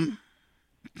got some.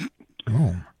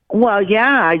 Oh. Well,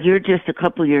 yeah, you're just a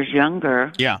couple years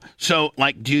younger. Yeah. So,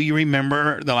 like, do you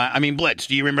remember Blitz,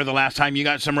 do you remember the last time you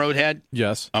got some roadhead?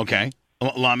 Yes. Okay.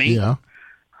 Lummy? Yeah.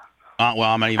 Well,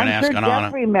 I'm not even I'm sure asking Jeff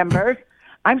Anna. remembers.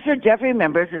 I'm sure Jeff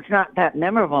remembers. It's not that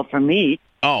memorable for me.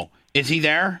 Oh, is he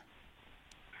there?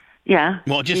 Yeah.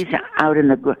 Well, he's out in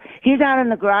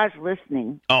the garage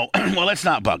listening. Oh, well, let's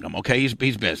not bug him, okay? He's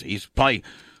busy. He's probably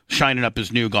shining up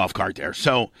his new golf cart there.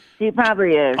 So He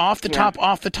probably is. off the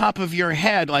top of your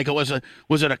head, like was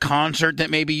it a concert that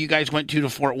maybe you guys went to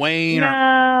Fort Wayne?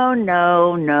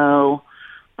 No.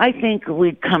 I think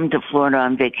we'd come to Florida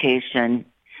on vacation.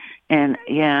 And,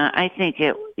 yeah, I think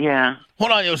yeah.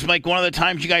 Hold on, it was like one of the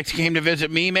times you guys came to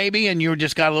visit me, maybe, and you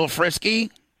just got a little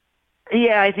frisky?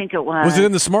 Yeah, I think it was. Was it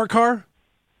in the smart car?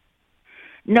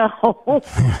 No.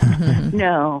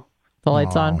 No. The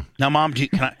lights on. Now, Mom,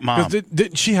 Mom.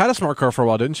 Did she had a smart car for a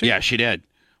while, didn't she? Yeah, she did.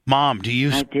 Mom, I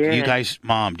did. do you guys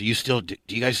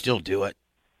still do it?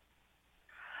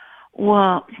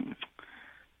 Well,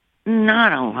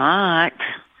 not a lot.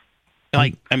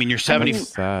 Like, I mean, you're 70.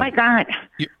 Sad. My God.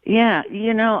 Yeah,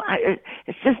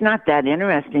 it's just not that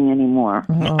interesting anymore.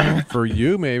 For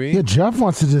you, maybe. Yeah, Jeff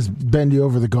wants to just bend you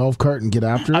over the golf cart and get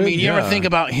after it. I mean, you ever Yeah. think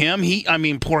about him?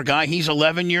 Poor guy. He's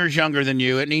 11 years younger than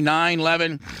you, isn't he? 9,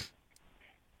 11?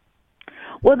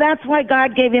 Well, that's why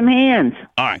God gave him hands.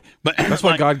 All right, but That's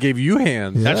why God gave you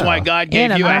hands. That's Yeah. why God gave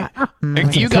And a you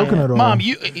mouth. you got coconut oil. Mom.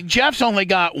 Jeff's only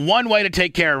got one way to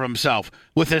take care of himself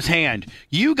with his hand.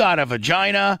 You got a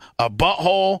vagina, a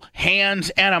butthole,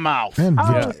 hands, and a mouth. and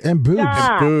boobs.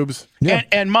 God. Boobs. Yeah.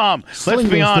 And Mom, Sling let's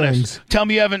be those honest. things. Tell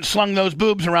me you haven't slung those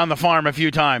boobs around the farm a few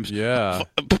times. Yeah.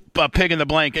 A pig in the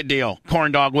blanket deal.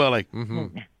 Corn dog Willie.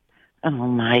 Oh,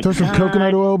 my Throw God. some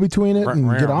coconut oil between it and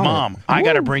get on Mom, it. I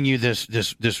got to bring you this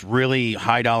really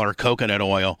high dollar coconut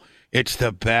oil. It's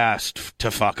the best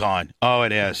to fuck on. Oh,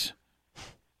 it is.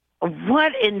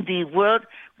 What in the world?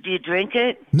 Do you drink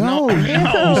it? No, you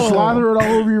slather it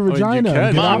all over your vagina. can.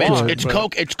 and get Mom, after it's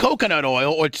it. it's coconut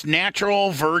oil. It's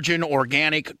natural, virgin,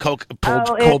 organic cold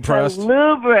it's pressed. a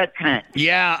lubricant.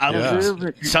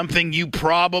 Something you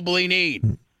probably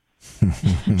need.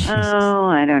 Oh,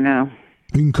 I don't know.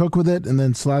 You can cook with it and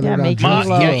then slather it on. make Mom,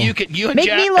 meatloaf. yeah, you could. You and Make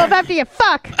Jack. meatloaf after you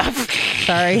fuck.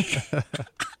 Sorry.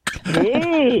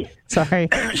 Hey, Sorry.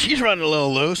 She's running a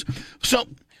little loose. So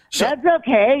that's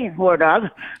okay, whore dog.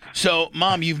 So,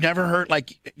 Mom, you've never heard,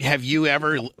 like, have you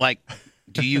ever, like,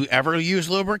 do you ever use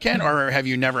lubricant, or have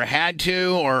you never had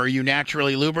to, or are you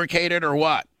naturally lubricated, or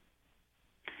what?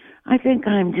 I think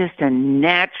I'm just a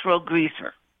natural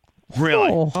greaser. Really?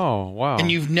 Oh, wow. And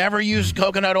you've never used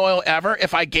coconut oil ever?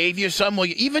 If I gave you some, will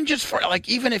you, even just for, like,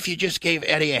 even if you just gave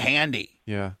Eddie a handy?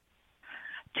 Yeah.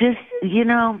 Just,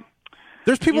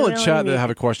 There's people in really chat need- that have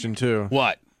a question, too.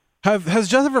 What? Has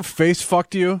Jess ever face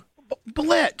fucked you?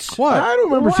 Blitz. What? I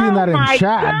don't remember seeing that in my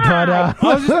chat, God.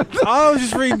 but I was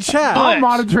just reading chat. I'm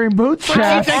monitoring Boots Do you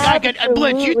chat. think I could,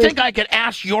 Blitz, you think I could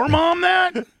ask your mom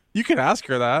that? You can ask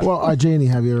her that. Well, Janie,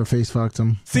 have you ever face fucked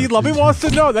him? See, Lovey wants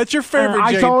to know. That's your favorite,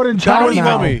 I Jane. saw it in That chat was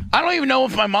now. Lovey. I don't even know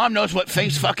if my mom knows what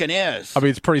face fucking is. I mean,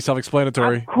 it's pretty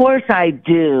self-explanatory. Of course I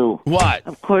do. What?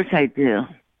 Of course I do.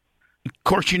 Of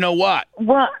course you know what.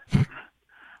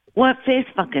 What face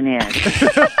fucking is?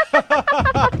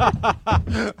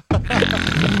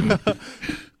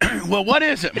 Well, what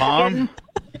is it, Mom?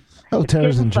 Oh,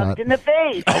 Tara's in Getting chat. fucked in the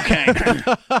face.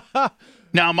 Okay.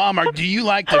 Now, Mom, do you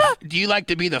like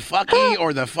to be the fucky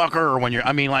or the fucker, or when you're?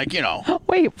 I mean, like, you know.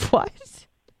 Wait, what?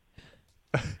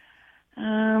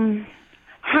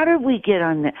 How did we get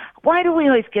on this? Why do we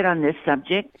always get on this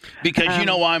subject? Because you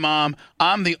know why, Mom?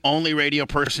 I'm the only radio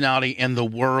personality in the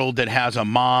world that has a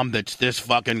mom that's this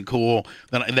fucking cool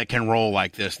that can roll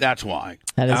like this. That's why.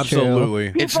 That is true.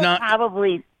 Absolutely. It's not.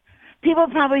 People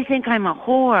probably think I'm a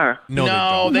whore.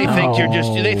 No, they don't. think you're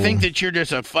just. They think that you're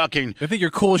just a fucking They think you're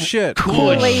cool as shit.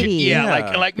 cool as lady. shit. Yeah,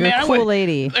 Yeah. like You're man, a cool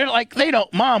lady. They're like they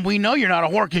don't. Mom, we know you're not a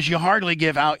whore because you hardly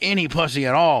give out any pussy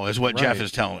at all. Is what Jeff Right.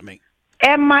 is telling me.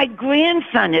 And my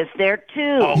grandson is there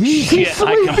too. Oh He's shit!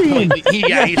 sleeping. He's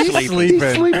sleeping. He Sleeping.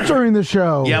 sleeps during the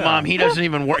show. Yeah, Mom, he doesn't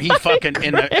even work. He fucking,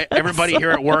 everybody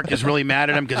here at work is really mad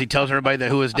at him because he tells everybody that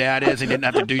who his dad is. He didn't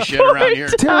have to do shit around here.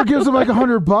 Tara gives him like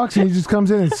 $100 and he just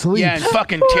comes in and sleeps. Yeah, and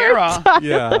fucking Tara.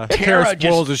 Yeah. Tara Tara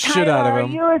spoils the Tyler, shit out are of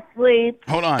him. you asleep?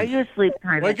 Hold on. Are you asleep,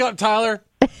 Tyler? Wake up, Tyler.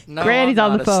 No, Granny's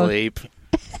I'm on the not phone. asleep.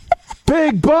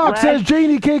 Big Buck What? says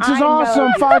Janie Cakes is I know.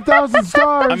 awesome. 5,000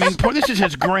 stars. I mean, this is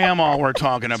his grandma we're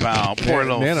talking about. Poor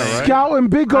little Nana, thing. right? Scout and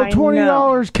Big Go I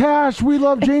 $20 cash. We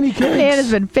love Janie Nana's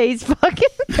Cakes. been face fucking.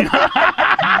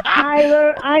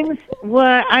 Tyler,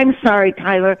 I'm sorry,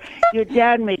 Tyler. Your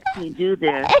dad makes me do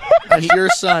this. That's your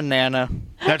son, Nana.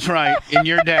 That's right. And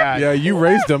your dad. Yeah, you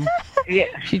raised him. Yeah.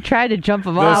 She tried to jump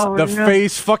him The, off. the no.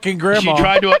 face fucking grandma. She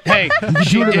tried to. Hey,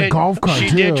 she do it in a did. golf cart, She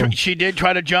too. did. She did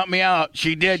try to jump me out.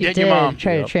 She did, She didn't did you, Mom?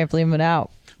 try to trampoline him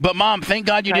out. But Mom, thank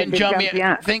God you Tried didn't to jump jump me. you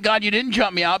out. Thank God you didn't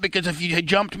jump me out because if you had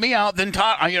jumped me out, then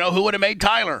who would have made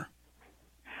Tyler?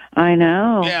 I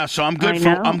know. Yeah, so I'm good I for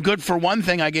know. I'm good for one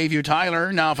thing. I gave you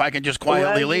Tyler. Now if I can just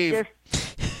quietly Well, leave,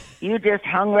 You just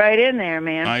hung right in there,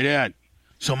 man. I did.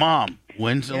 So Mom,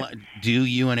 do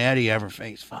you and Eddie ever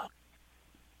face fuck?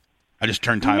 I just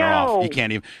turned Tyler No. off. You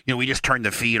can't even. We just turned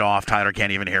the feed off. Tyler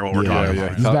can't even hear what we're talking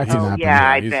about. He's back to Oh, napping. yeah,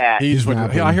 I He's- bet. He's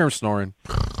napping. I hear him snoring.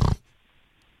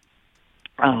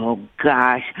 Oh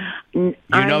gosh.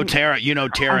 Tara. You know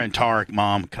Tara and Tarek,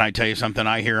 Mom. Can I tell you something?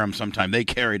 I hear them sometimes. They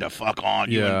carry the fuck on.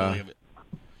 You wouldn't Yeah. believe it.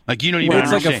 Like you don't even. It's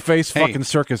like understand. a face Hey, fucking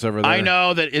circus over there. I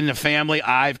know that in the family,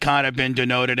 I've kind of been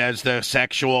denoted as the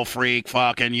sexual freak,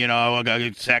 fucking,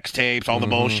 sex tapes, all the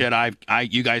bullshit.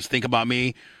 You guys think about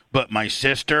me, but my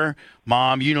sister,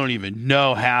 Mom, you don't even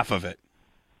know half of it.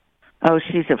 Oh,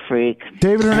 she's a freak.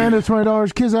 David Hernandez,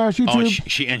 $20. Kiss Ash Oh,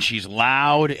 YouTube. and she's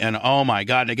loud, and oh my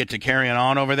God, they get to carrying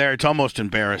on over there. It's almost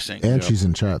embarrassing. And she's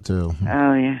in chat too.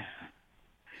 Oh yeah.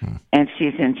 And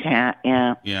she's in chat,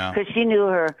 yeah. Yeah. Because she knew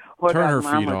her whore Turn her dog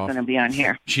mom feet was off. going to be on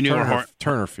here. She knew Turn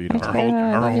her feet off. her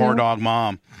whore dog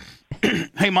mom.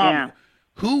 Hey, Mom, Yeah.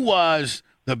 who was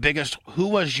the biggest? Who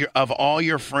was of all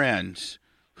your friends?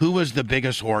 Who was the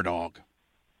biggest whore dog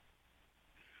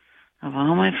Of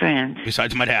all my friends.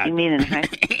 besides my dad? You mean in high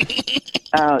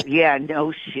Oh, yeah,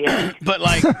 no shit. But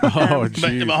like, Oh, but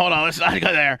jeez. hold on, let's not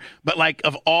go there. But like,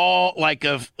 of all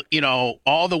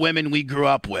the women we grew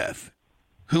up with,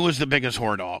 who was the biggest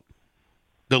whore dog?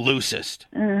 The loosest?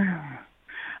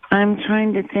 I'm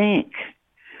trying to think.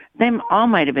 Them all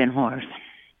might have been whores.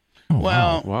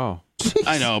 Well, Wow.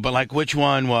 I know, but like, which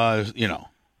one was?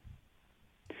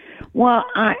 Well,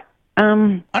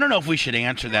 I don't know if we should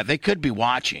answer that. They could be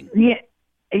watching.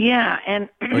 Yeah, and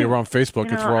Oh, you're on Facebook.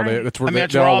 You It's know, where all I- they. That's where I mean,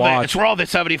 they all watch. it's where all the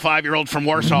 75-year-olds from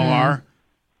Warsaw are. I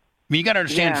mean, you got to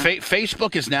understand, Yeah.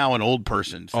 Facebook is now an old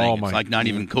person thing. Oh, It's my- like not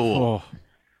even cool. Oh.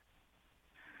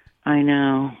 I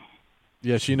know.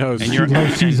 Yeah, she knows. And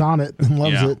you're- She's on it and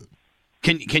loves Yeah. it.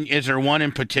 Can is there one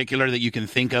in particular that you can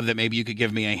think of that maybe you could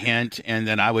give me a hint and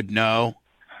then I would know?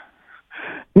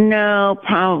 No,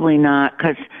 probably not,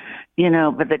 because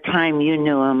by the time you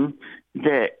knew them,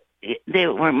 they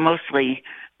were mostly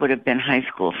would have been high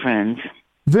school friends.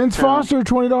 Vince Foster,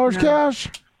 $20 cash.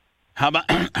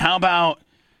 How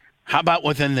about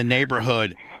within the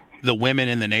neighborhood, the women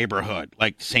in the neighborhood,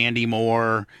 like Sandy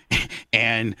Moore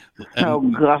and Oh,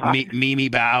 God. Mimi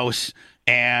Baus,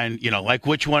 and like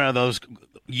which one of those?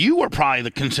 You were probably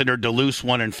considered the loose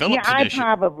one in Phillips edition.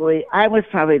 I was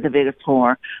probably the biggest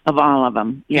whore of all of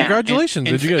them. Yeah. Congratulations!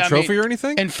 Did you get a trophy or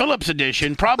anything? In Phillips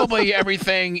edition, probably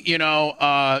everything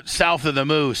south of the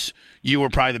Moose. You were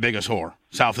probably the biggest whore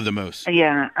south of the Moose.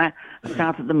 Yeah,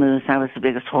 south of the Moose, I was the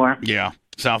biggest whore. Yeah,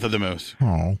 south of the Moose.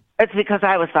 Oh. It's because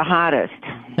I was the hottest.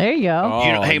 There you go.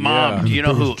 Oh, Hey, Mom, yeah. do you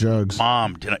know who? Jugs.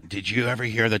 Mom, did you ever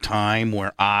hear the time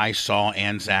where I saw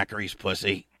Ann Zachary's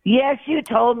pussy? Yes, you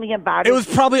told me about it. It was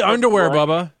probably underwear,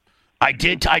 Bubba. I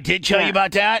did tell you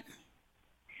about that.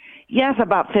 Yes,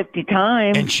 about 50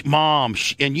 times. And Mom,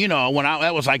 and when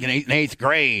that was like in eighth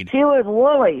grade. She was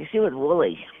woolly.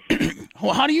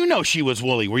 Well, how do you know she was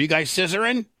woolly? Were you guys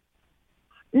scissoring?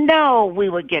 No, we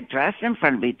would get dressed in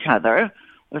front of each other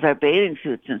with our bathing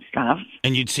suits and stuff.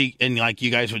 And you'd see, and like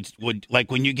you guys would like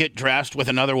when you get dressed with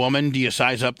another woman, do you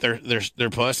size up their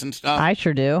puss and stuff? I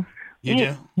sure do. You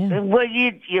do? Yeah. Well,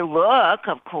 you look,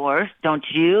 of course, don't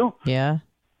you? Yeah.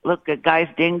 Look at guys'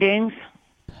 ding-dings.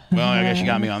 Well, I guess you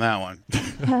got me on that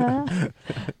one.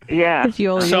 Yeah. If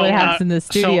you only really have in the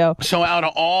studio. So out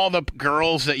of all the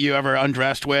girls that you ever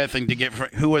undressed with, and to get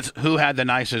who had the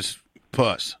nicest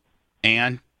puss?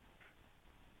 Ann?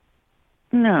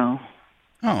 No.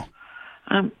 Oh,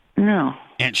 No.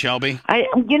 Aunt Shelby? I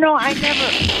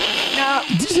never. No,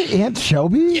 Did you say Aunt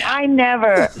Shelby? I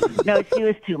never. No, she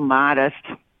was too modest.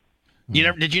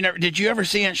 Did you ever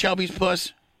see Aunt Shelby's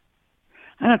puss?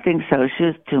 I don't think so. She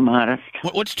was too modest.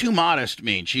 What's too modest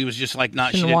mean? She was just like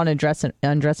not. She didn't want to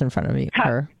undress in front of me.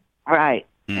 Her. Right.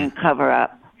 And cover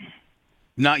up.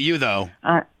 Not you though.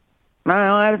 No,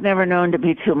 I was never known to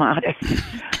be too modest.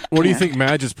 What do you think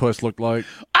Madge's puss looked like?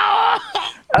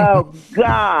 Oh,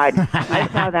 God. I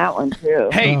saw that one, too.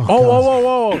 Hey,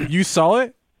 Whoa. You saw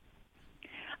it?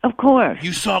 Of course.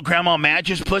 you saw Grandma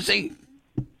Madge's pussy?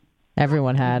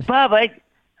 Everyone had. Bubba.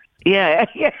 Yeah.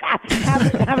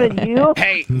 Haven't you?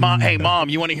 Hey, Mom,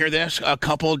 you want to hear this? A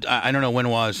couple, I don't know when it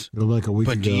was, Like a week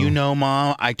but ago. do you know,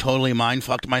 Mom, I totally mind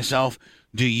fucked myself.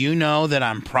 Do you know that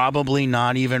I'm probably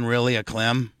not even really a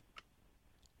Clem?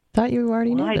 Thought you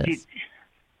already knew Why this.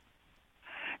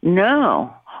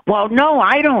 No. Well, no,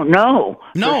 I don't know.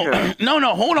 No, for sure.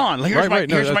 no, hold on. Right.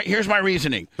 Here's my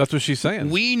reasoning. That's what she's saying.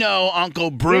 We know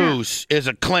Uncle Bruce is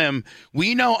a Clem.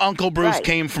 We know Uncle Bruce Right.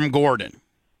 came from Gordon.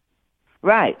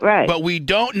 Right. But we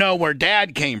don't know where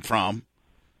Dad came from.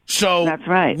 So That's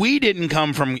right. We didn't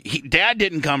come from Dad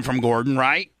didn't come from Gordon,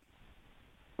 right?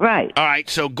 Right. All right,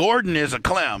 so Gordon is a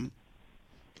Clem.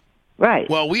 Right.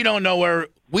 Well, we don't know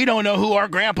who our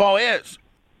grandpa is.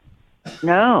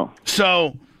 No.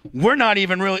 So we're not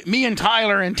even really. Me and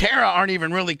Tyler and Tara aren't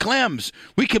even really Clems.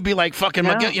 We could be like fucking.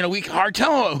 No. We can hard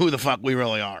tell who the fuck we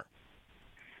really are.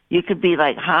 You could be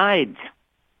like Hydes.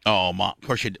 Oh, Mom! Of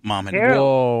course, Mom and Harold.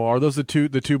 Whoa, are those the two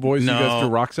boys no. you guys threw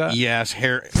rocks at? Yes,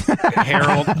 Harold.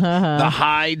 The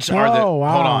Hydes are the. Oh,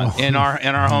 wow. Hold on. In our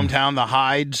hometown, the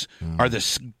Hydes are the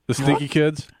stinky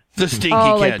kids? the stinky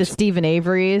Oh, kids. like the Stephen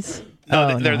Averys?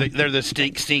 No, they're the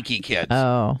stinky kids.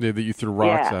 Oh. Yeah, that you threw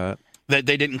rocks Yeah. at. That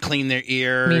they didn't clean their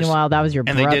ears. Meanwhile, that was your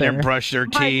and brother. they didn't brush their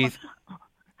teeth.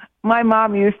 My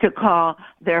mom used to call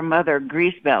their mother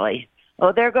Greasebelly.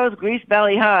 Oh, there goes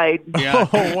Greasebelly Hyde. Yeah.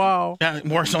 Oh, wow. Yeah,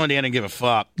 worse than they didn't give a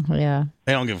fuck. Yeah.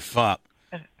 They don't give a fuck.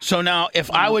 So now,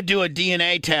 if I would do a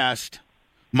DNA test,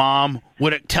 Mom,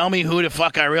 would it tell me who the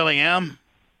fuck I really am?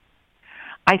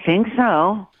 I think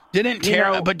so. Didn't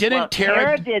Tara?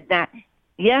 Tara did that.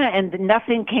 Yeah, and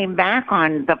nothing came back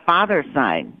on the father's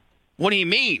side. What do you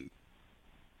mean?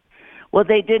 Well,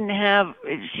 she didn't have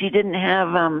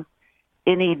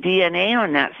any DNA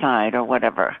on that side or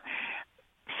whatever.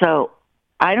 So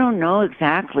I don't know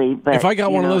exactly, but If I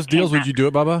got one of those deals, would you do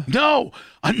it, Bubba? No,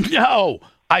 no.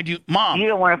 I do, Mom. You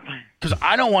don't want to. Because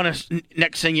I don't want to.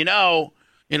 Next thing you know,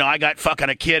 I got fucking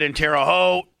a kid in Terre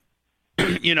Haute.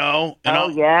 you know.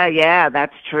 And yeah,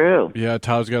 that's true. Yeah,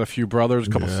 Tyler's got a few brothers,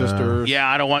 a couple sisters. Yeah,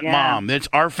 I don't want mom. It's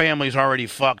our family's already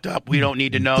fucked up. We don't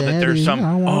need to know that there's some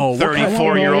Daddy,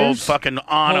 34-year-old fucking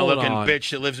Hold Anna-looking on.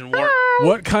 bitch that lives in Warren.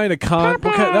 What kind of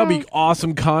that would be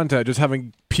awesome content, just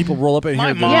having people roll up in My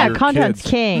here. mom- Yeah, your content's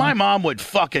kids. king. My mom would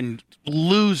fucking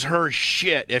lose her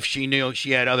shit if she knew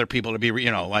she had other people to be,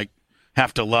 like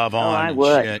have to love on I and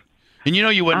would. shit. And you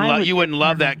wouldn't I would you wouldn't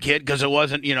love that kid because it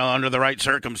wasn't under the right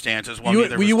circumstances. Well, You,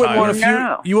 neither was you wouldn't want a Tyler. few.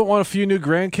 No. You wouldn't want a few new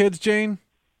grandkids, Jane.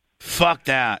 Fuck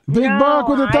that. Big No, Buck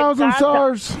with I've 1,000 got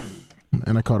stars.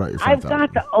 And I called out your I've 5,000.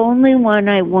 got the only one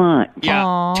I want. Yeah,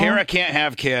 Aw. Tara can't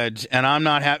have kids, and I'm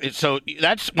not happy. So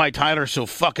that's why Tyler's so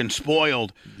fucking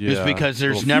spoiled. Is Yeah, because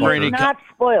there's little never fucker. any. Not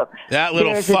spoiled. That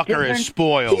little There's a fucker difference- is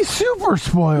spoiled. He's super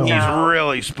spoiled. He's No.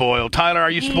 really spoiled. Tyler,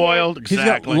 are you spoiled?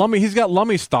 Exactly. He's got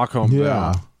Lummy Stockholm.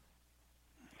 Yeah.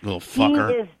 Little He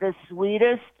fucker. is the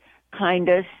sweetest,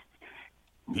 kindest.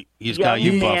 He's got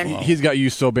you, young man. Buffalo. He's got you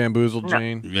so bamboozled,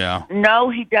 Jane. Yeah. No,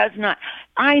 he does not.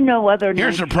 I know other.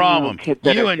 Here's the 19-year-old problem. kids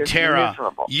that You are and just Tara.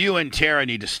 miserable. You and Tara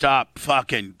need to stop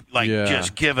fucking Yeah.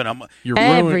 just giving them. You're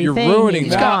Everything ruining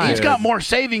he's that. got. He's kid. got more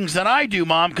savings than I do,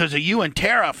 Mom, because of you and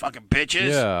Tara, fucking bitches.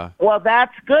 Yeah. Well,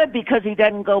 that's good because he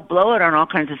doesn't go blow it on all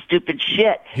kinds of stupid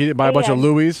shit. He did buy a bunch of And-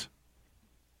 Louis.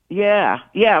 Yeah,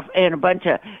 and a bunch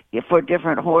of for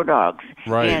different whore dogs.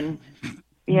 Right. And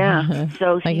yeah,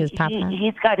 so Like his papa.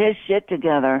 he's got his shit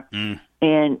together,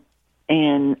 and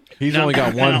He's No, only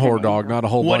got one no. whore dog, not a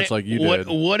whole Would bunch it, like you would, did.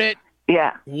 Would it?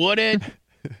 yeah.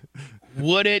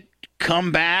 Would it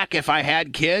come back if I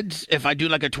had kids? If I do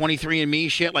like a 23andMe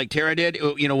shit like Tara did?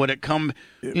 Would it come?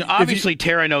 Obviously,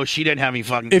 Tara knows she didn't have any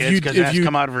fucking if kids you- because if it has to you-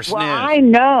 come out of her Well,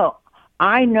 sniz.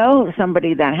 I know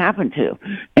somebody that happened to,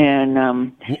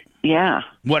 and yeah.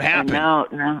 What And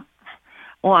happened? no.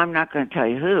 Well, I'm not going to tell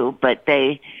you who, but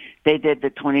they did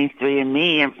the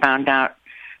 23andMe and found out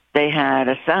they had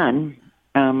a son.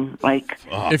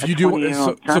 If you a do,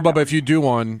 20-year-old so son. Bubba, if you do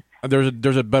one,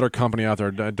 there's a better company out there.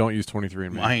 Don't use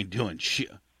 23andMe. I ain't doing shit.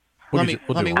 We'll Lummy, do-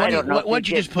 we'll do Lummy, it. I don't know if what'd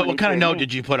you you just did put? What kind of 23andMe. note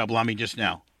did you put up, Lummy, just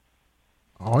now?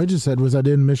 All I just said was I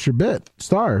didn't miss your bit.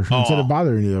 Star. Instead of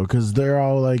bothering you. Because they're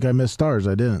all like, I missed stars.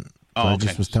 I didn't. So I okay.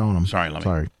 just was telling them. Sorry, Lummy.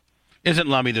 Sorry. Isn't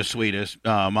Lummy the sweetest,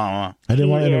 Mama? I didn't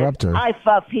want to He is. interrupt her. I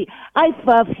fuff he.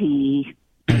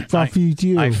 Fuck you to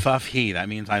you. I fuff he. That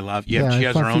means I love you. Yeah, She I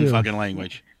has her fuff own you. fucking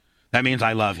language. That means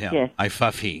I love him. Yes. I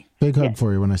fuff he. Big hug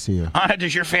for you when I see you.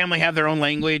 Does your family have their own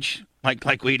language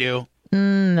like we do?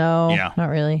 No, Yeah. not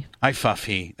really. I fuff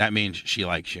he. That means she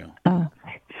likes you.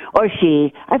 Or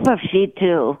she. I fuff she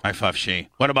too. I fuff she.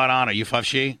 What about Anna? You fuff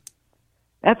she?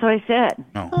 That's what I said.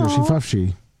 No, she fuff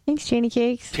she. Thanks, Janie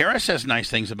Cakes. Tara says nice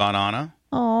things about Anna.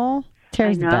 Aw,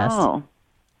 Tara's the best. No.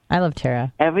 I love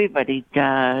Tara. Everybody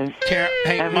does. Tara,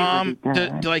 hey, Everybody Mom, does.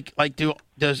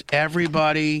 does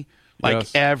everybody,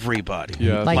 Yes. everybody,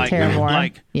 Yes. Like Tara more.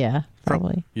 like, Yeah,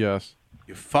 probably. Yes.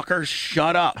 you fuckers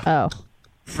shut up. Oh,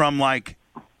 From like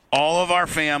all of our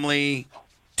family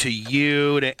to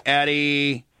you to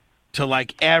Eddie to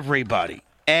like everybody.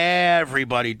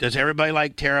 Everybody. Does everybody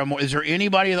like Tara more? Is there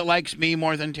anybody that likes me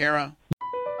more than Tara?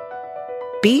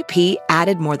 BP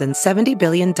added more than $70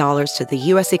 billion to the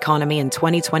U.S. economy in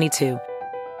 2022.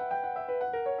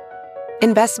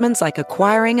 Investments like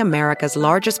acquiring America's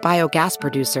largest biogas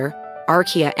producer,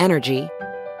 Archaea Energy,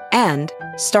 and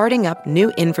starting up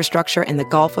new infrastructure in the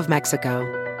Gulf of Mexico.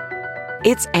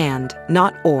 It's and,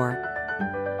 not or.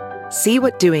 See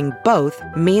what doing both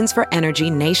means for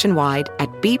energy nationwide at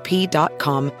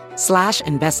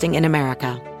bp.com/investing in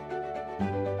America.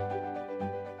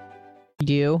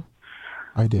 you.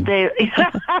 I did.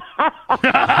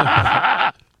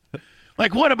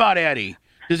 Like, what about Eddie?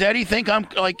 Does Eddie think I'm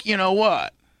like, you know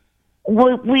what?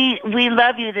 we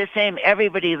love you the same.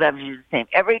 Everybody loves you the same.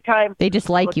 Every time They just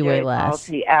like you way Jerry calls, less.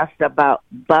 he asked about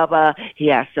Bubba. He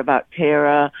asked about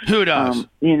Tara. Who does?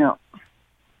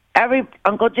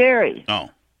 Uncle Jerry. Oh.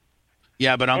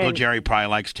 Yeah, but Uncle And- Jerry probably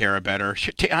likes Tara better.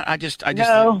 I just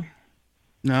No,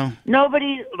 no.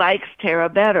 nobody likes Tara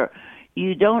better.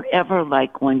 You don't ever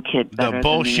like one kid better The than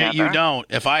bullshit the you other. don't.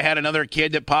 If I had another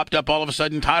kid that popped up all of a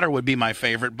sudden, Tyler would be my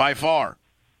favorite by far.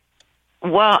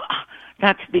 Well,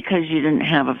 that's because you didn't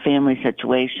have a family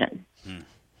situation.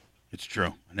 It's true.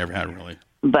 I never had really.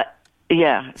 But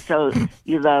yeah, so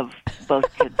you love both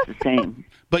kids the same.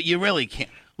 But you really can't.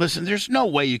 Listen, there's no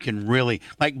way you can really.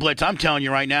 Like, Blitz, I'm telling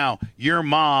you right now, your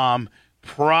mom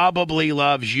probably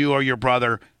loves you or your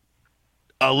brother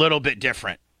a little bit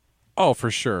different. Oh,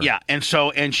 for sure. Yeah, and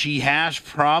she has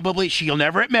probably, she'll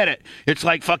never admit it. It's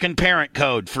like fucking parent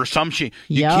code for some shit.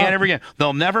 You Yup. can't ever get,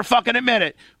 they'll never fucking admit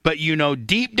it, but you know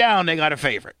deep down they got a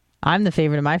favorite. I'm the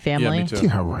favorite of my family. Yeah, me too.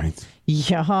 Yeah, right.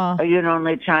 Yeah. Are you an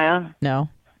only child? No.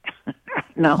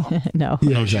 No. No.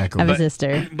 Yeah, exactly. I have a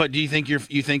sister. But do you think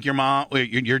your mom,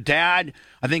 your dad?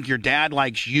 I think your dad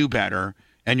likes you better,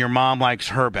 and your mom likes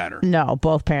her better. No,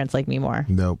 both parents like me more.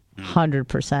 Nope.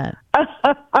 100%.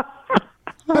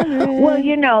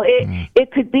 Well,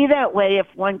 it could be that way if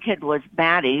one kid was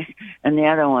baddies and the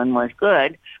other one was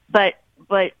good. But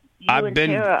you I've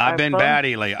been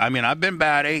batty lately. I mean, I've been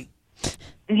batty.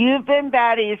 You've been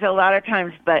baddies a lot of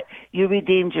times, but you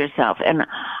redeemed yourself. And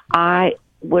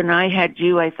when I had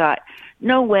you, I thought,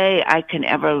 no way I can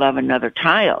ever love another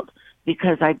child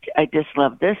because I just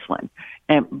love this one.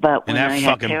 But when that I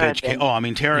fucking had Tara, bitch came.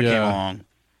 Tara came along.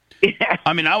 Yeah.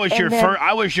 I mean, I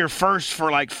was your first for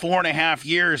like 4.5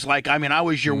 years. Like, I mean, I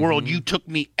was your world. You took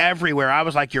me everywhere. I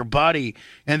was like your buddy.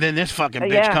 And then this fucking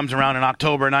bitch comes around in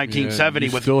October 1970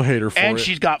 you with still hate her for and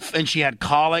it. she had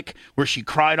colic where she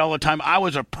cried all the time. I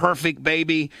was a perfect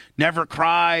baby, never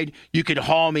cried. You could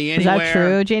haul me anywhere. Is that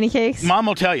true, Janie Cakes? Mom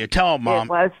will tell you. Tell him, Mom. It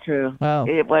was true. Oh.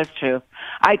 It was true.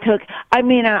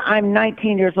 I'm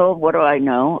 19 years old. What do I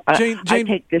know? Jane, I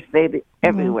take this baby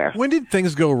everywhere. When did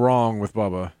things go wrong with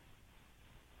Bubba?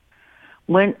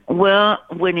 When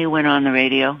he went on the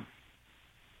radio.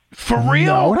 For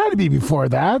real? No, it had to be before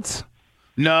that.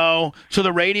 No. So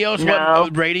the radio's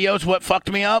what fucked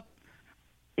me up?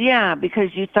 Yeah,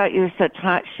 because you thought you were such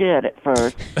hot shit at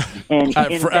first. And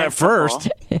At first.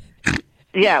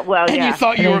 Yeah, well, and yeah. you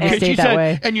thought you And were then you stayed that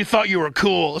way. and you thought you were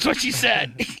cool. That's what she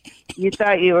said. You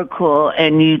thought you were cool,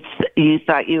 and you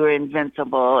thought you were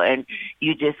invincible, and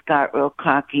you just got real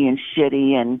cocky and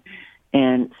shitty,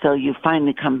 and so you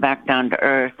finally come back down to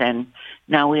earth, and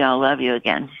now we all love you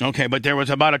again. Okay, but there was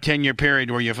about a 10-year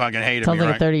period where you fucking hated Sounds me,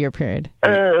 like right? a 30-year period.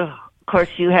 Of course,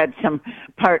 you had some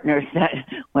partners that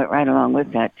went right along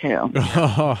with that too.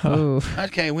 Ooh.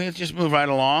 Okay, we'll just move right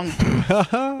along.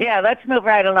 Yeah, let's move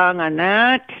right along on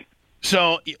that.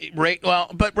 So,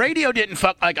 but radio didn't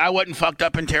fuck, like I wasn't fucked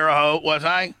up in Terre Haute, was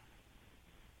I?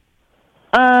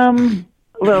 A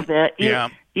little bit. Yeah.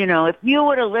 You know, if you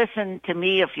would have listened to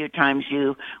me a few times,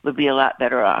 you would be a lot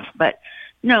better off. But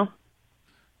no.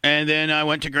 And then I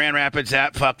went to Grand Rapids.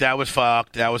 That was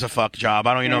fucked. That was a fuck job.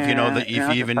 I don't even know if you know that. If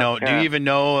you even know, do you even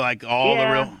know like all the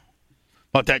real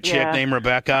about that chick named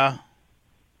Rebecca?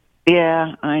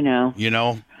 Yeah, I know. You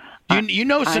know, you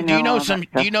know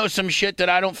some shit that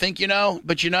I don't think you know,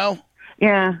 but you know.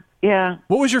 Yeah, yeah.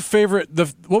 What was your favorite?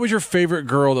 What was your favorite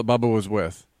girl that Bubba was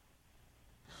with?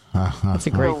 That's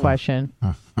a great question.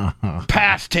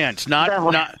 Past tense, not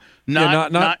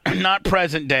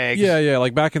present day. Yeah,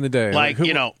 like back in the day. Like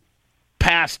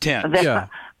past tense. Yeah.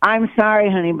 I'm sorry,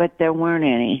 honey, but there weren't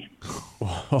any.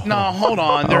 No, hold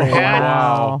on.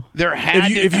 There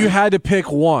had. If you had to pick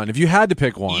one,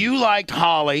 you liked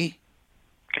Holly.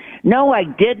 No, I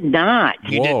did not.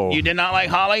 You did not like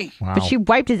Holly? Wow. But she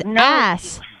wiped his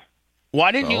ass.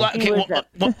 Why didn't you like?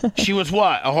 She was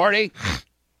what? A hardy?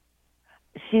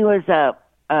 She was a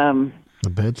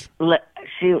bitch.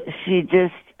 She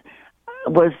just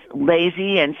was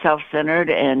lazy and self-centered,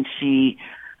 and she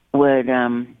would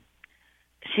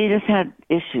she just had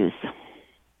issues,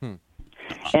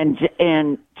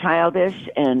 and childish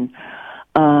and.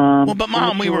 Well, but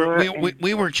Mom, we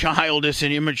were childish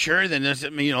and immature then. This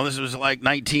was like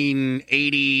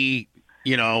 1980.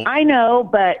 You know. I know,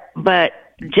 but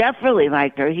Jeff really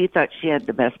liked her. He thought she had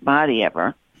the best body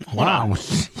ever. Wow.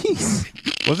 Jeez.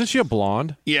 Wasn't she a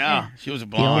blonde? Yeah, she was a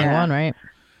The only blonde. one, right?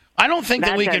 I don't think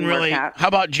that we can doesn't really. work out. How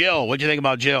about Jill? What'd you think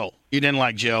about Jill? You didn't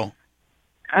like Jill.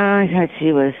 I thought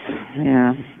she was,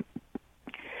 yeah.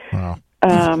 Wow.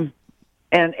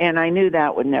 And I knew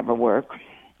that would never work.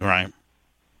 Right.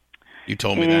 You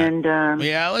told me And that.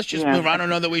 Yeah, let's just move. I don't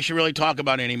know that we should really talk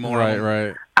about it anymore.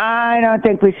 Right. I don't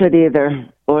think we should either,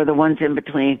 or the ones in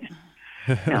between.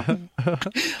 No.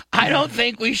 I don't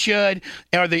think we should.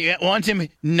 Or the ones in.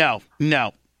 No.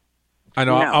 I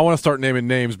know. No. I want to start naming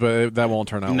names, but that won't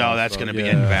turn out. No, well, that's so, going to be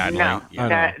yeah. in badly. No,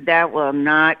 I that will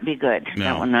not be good. No.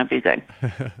 That will not be good.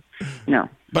 No.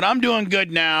 But I'm doing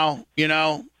good now. You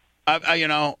know,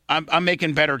 I'm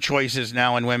making better choices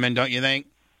now in women. Don't you think?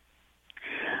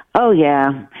 Oh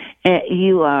yeah,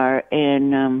 you are,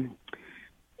 and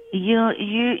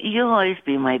you'll always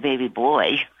be my baby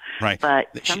boy. Right. But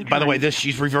by the way,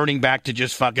 she's reverting back to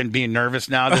just fucking being nervous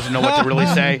now. Doesn't know what to really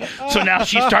say. So now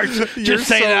she starts just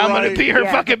saying, so "I'm going right. to be her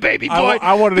fucking baby boy."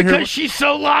 I wanted to hear because she's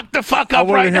so locked the fuck up I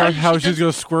wanted right to hear now. how she's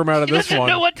going to squirm out of She this doesn't one.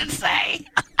 know what to say.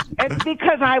 it's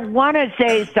because I want to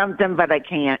say something, but I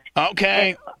can't.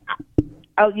 Okay.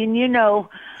 Oh, you know,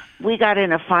 we got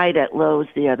in a fight at Lowe's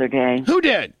the other day. Who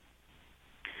did?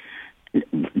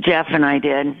 Jeff and I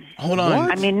did. Hold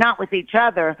on. I mean, not with each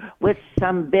other, with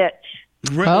some bitch.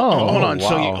 Hold on.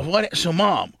 Wow. So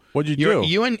Mom, What'd you do?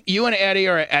 You and Eddie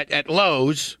are at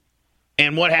Lowe's,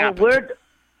 and what happened?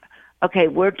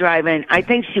 We're driving. I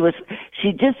think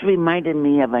she just reminded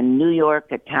me of a New York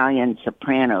Italian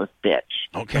Sopranos bitch.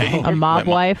 Okay. A mob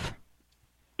wife.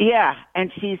 Yeah,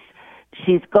 and she's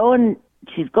going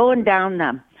down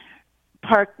the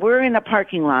park. We're in the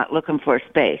parking lot looking for a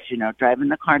space, driving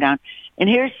the car down. And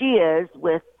here she is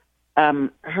with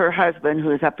her husband,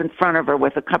 who is up in front of her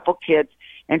with a couple kids,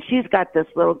 and she's got this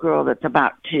little girl that's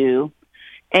about 2,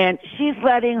 and she's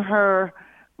letting her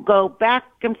go back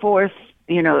and forth,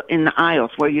 in the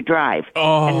aisles where you drive,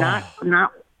 and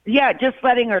not just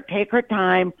letting her take her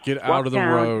time, get out of the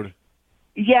road.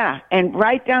 Yeah, and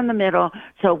right down the middle.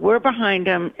 So we're behind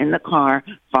them in the car,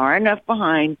 far enough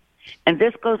behind, and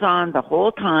this goes on the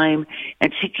whole time,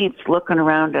 and she keeps looking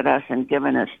around at us and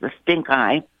giving us the stink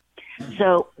eye.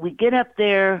 So we get up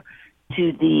there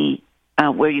to the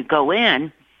where you go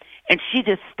in, and she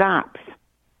just stops,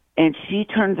 and she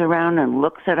turns around and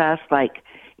looks at us like,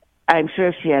 I'm sure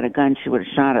if she had a gun, she would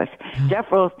have shot us.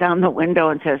 Jeff rolls down the window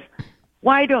and says,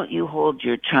 "Why don't you hold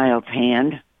your child's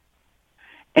hand?"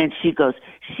 And she goes,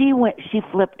 she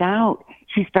flipped out.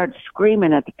 She started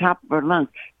screaming at the top of her lungs,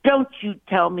 "Don't you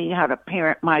tell me how to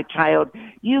parent my child.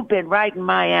 You've been riding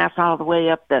my ass all the way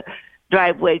up the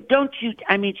driveway. Don't you?"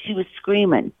 I mean, she was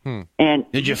screaming. And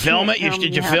did you film it?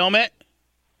 Did you film it?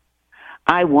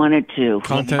 I wanted to.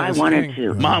 Content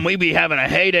to. Mom, we'd be having a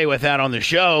heyday with that on the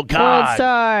show. World God.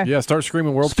 Star. Yeah, start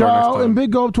screaming World Star next Style time. and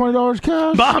Big Gulp, $20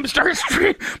 cash.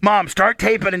 Mom, start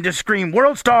taping and just scream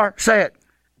World Star. Say it.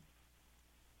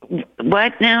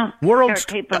 What now? World Start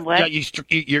taping what? Yeah,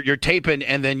 you're taping,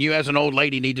 and then you, as an old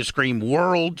lady, need to scream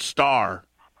World Star.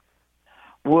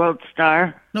 World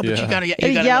Star. No, but Yeah. you gotta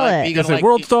yell it. You gotta Say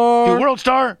World Star. Do World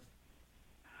Star.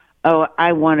 Oh,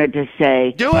 I wanted to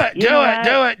say. Do it. Do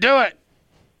it.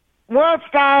 World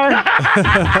Star.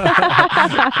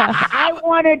 I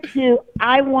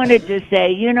wanted to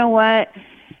say, you know what?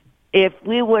 If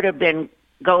we would have been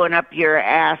going up your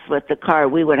ass with the car,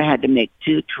 we would have had to make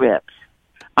 2 trips.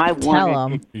 I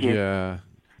wanted to. Yeah.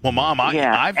 Well, Mom,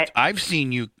 I've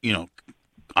seen you.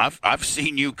 I've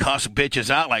seen you cuss bitches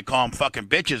out, like call them fucking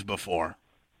bitches before.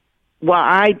 Well,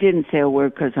 I didn't say a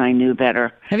word because I knew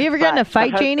better. Have you ever gotten in a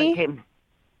fight, Janie?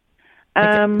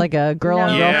 Like a girl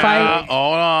on girl fight?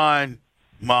 Hold on,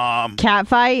 Mom. Cat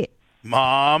fight?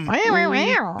 Mom.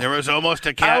 There was almost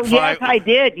a cat fight.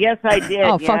 Yes, I did.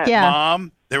 Oh, fuck yeah.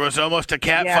 Mom, there was almost a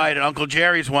cat fight at Uncle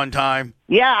Jerry's one time.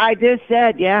 Yeah, I just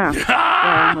said, yeah.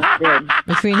 I almost did.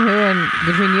 Between you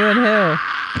and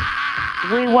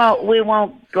who? We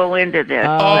won't go into this.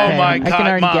 Oh, okay. my I God, can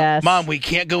already guess. Mom, we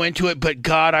can't go into it, but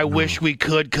God, I wish we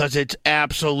could, because it's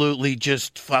absolutely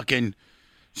just fucking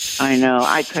I know.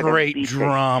 I could straight beat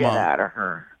drama. the shit out of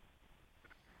her.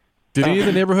 Did any of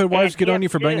the neighborhood wives get on you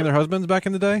for banging their husbands back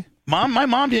in the day? Mom, my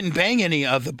mom didn't bang any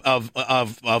of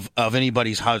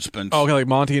anybody's husbands. Oh, okay, like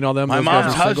Monty and all them. My those guys mom's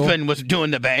are single? husband was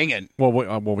doing the banging. Well,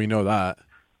 we know that.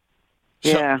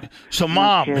 So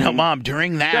Mom,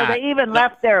 during that, So they even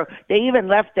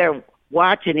left their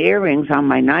watch and earrings on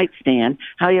my nightstand.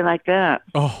 How you like that?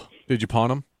 Oh, did you pawn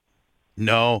them?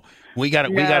 No, we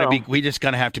just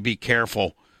gonna have to be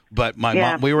careful. But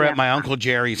we were at my Uncle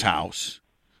Jerry's house,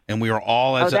 and we were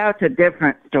all as. Oh, that's a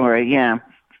different story. Yeah.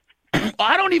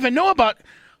 I don't even know about.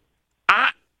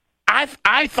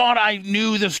 I thought I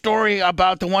knew the story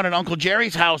about the one at Uncle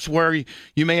Jerry's house where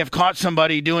you may have caught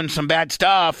somebody doing some bad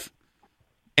stuff,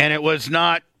 and it was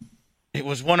not. It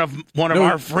was one of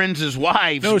our friends'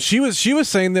 wives. No, she was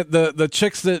saying that the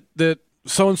chicks that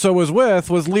so and so was with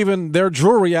was leaving their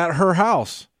jewelry at her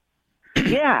house.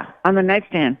 Yeah, on the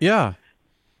nightstand. Yeah.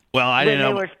 Well, I didn't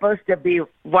know. They were supposed to be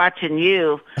watching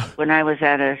you when I was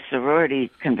at a sorority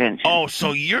convention. Oh,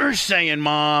 so you're saying,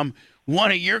 Mom,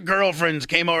 one of your girlfriends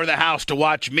came over to the house to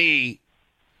watch me,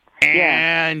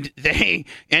 and they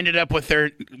ended up with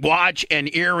their watch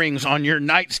and earrings on your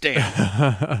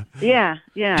nightstand. Yeah.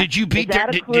 Did you beat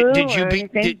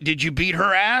Did you beat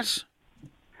her ass?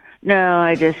 No,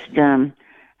 I just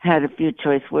had a few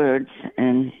choice words.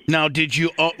 And now, did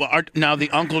you? Now the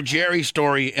Uncle Jerry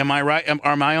story. Am I right?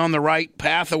 Am I on the right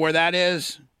path of where that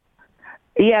is?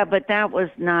 Yeah, but that was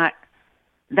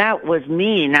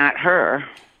me, not her.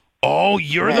 Oh,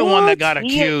 you're the one that got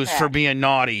accused for being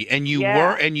naughty, and you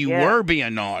were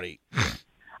being naughty.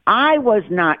 I was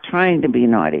not trying to be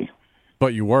naughty.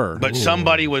 But you were. But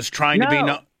somebody was trying to be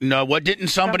no. What didn't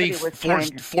somebody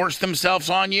force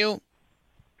themselves on you?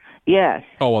 Yes.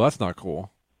 Oh well, that's not cool.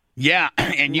 Yeah,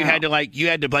 and you had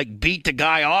to beat the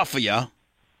guy off of you,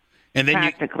 And then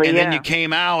Practically, and then yeah. you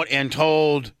came out and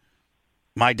told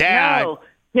my dad. No,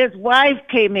 his wife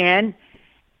came in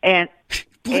and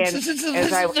This is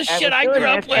the was shit I doing grew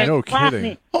up this, with. and No slapped kidding.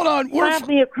 me- Hold on, slapped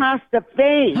me across the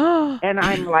face, and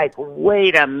I'm like,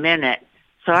 wait a minute.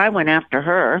 So I went after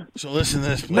her. So listen to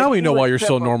this. Now we know was why you're so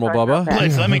triple normal, charged Bubba. up that.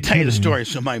 Blitz, let me tell you the story.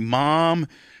 So my mom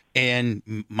and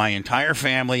my entire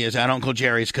family is at Uncle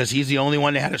Jerry's because he's the only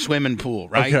one that had a swimming pool,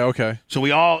 right? Okay. So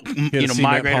we all, a cement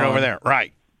migrated pond. over there,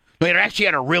 right? But it actually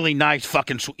had a really nice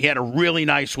he had a really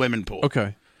nice swimming pool.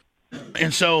 Okay.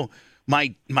 And so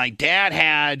my dad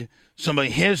had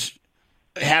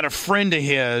had a friend of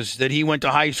his that he went to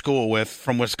high school with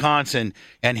from Wisconsin,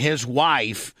 and his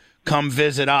wife come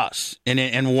visit us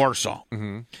in Warsaw.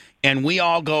 Mm-hmm. And we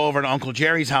all go over to Uncle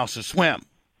Jerry's house to swim.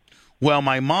 Well,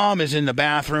 my mom is in the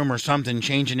bathroom or something,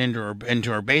 changing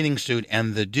into her bathing suit,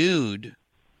 and the dude,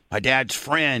 my dad's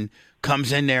friend,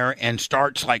 comes in there and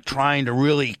starts like trying to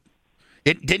really.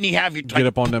 Didn't he have you Get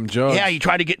up on them jugs. Yeah, he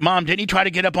tried to get Mom. Didn't he try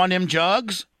to get up on them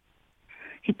jugs?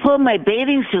 He pulled my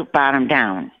bathing suit bottom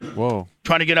down. Whoa.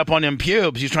 Trying to get up on them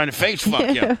pubes. He's trying to face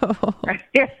fuck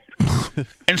you.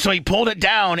 And so he pulled it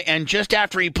down, and just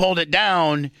after he pulled it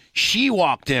down, she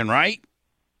walked in, right?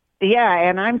 Yeah,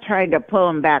 and I'm trying to pull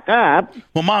him back up.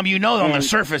 Well, Mom, you know on the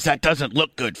surface that doesn't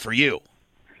look good for you.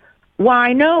 Well,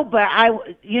 I know, but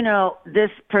this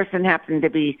person happened to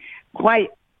be quite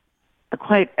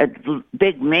a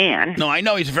big man. No, I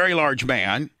know he's a very large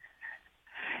man.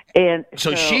 And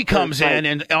So she comes in,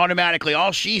 and automatically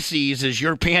all she sees is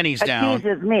your panties down,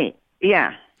 accuses me.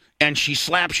 Yeah. and she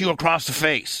slaps you across the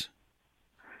face.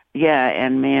 Yeah,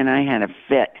 and man, I had a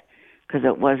fit because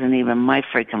it wasn't even my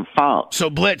freaking fault. So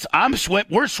Blitz,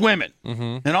 we're swimming,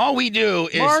 and all we do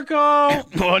is Marco!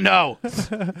 Oh no,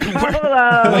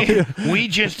 Hello. we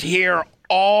just hear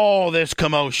all this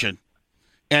commotion,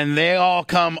 and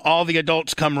all the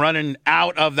adults come running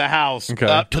out of the house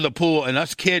up to the pool, and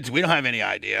us kids, we don't have any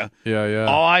idea. Yeah.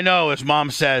 All I know is Mom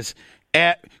says,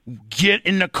 "Get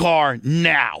in the car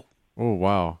now! Oh,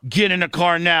 wow. Get in the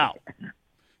car now!"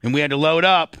 And we had to load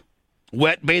up,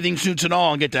 wet bathing suits and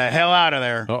all, and get the hell out of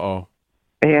there. Uh-oh.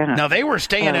 Yeah. Now they were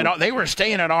staying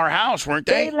at our house, weren't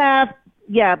they? They left.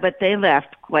 Yeah, but they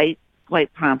left quite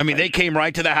promptly. I mean, they came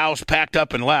right to the house, packed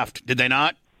up, and left. Did they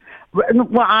not?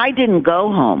 Well, I didn't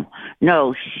go home.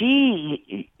 No,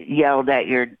 she yelled at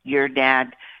your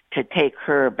dad to take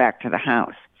her back to the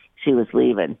house. She was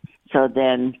leaving. So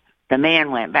then the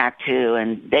man went back too,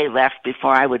 and they left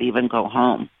before I would even go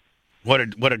home. What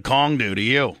did Kong do to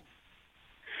you?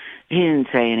 He didn't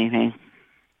say anything.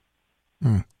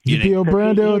 EPO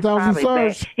Brando, 1,000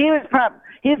 stars. He was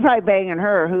probably banging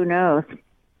her. Who knows?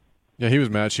 Yeah, he was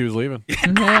mad. She was leaving.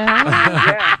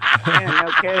 Yeah,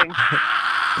 no kidding.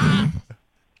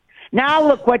 Now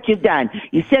look what you've done.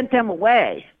 You sent them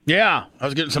away. Yeah, I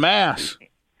was getting some ass.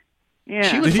 Yeah.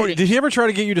 She was Did he ever try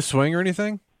to get you to swing or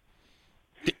anything?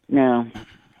 No.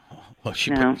 Well,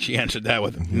 she No. she answered that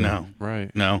with no.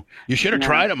 Right. No. You should have No,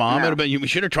 tried it, Mom. no. You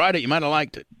should have tried it. You might have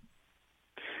liked it.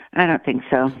 I don't think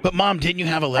so. But Mom, didn't you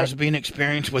have a lesbian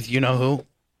experience with you know who?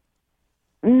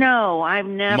 No, I've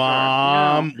never.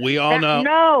 Mom, no. we all know.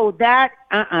 No, that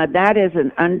is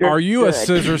an understood. Are you a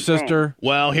scissor thing. sister?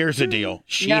 Well, here's the deal.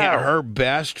 She No. had her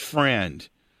best friend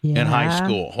in high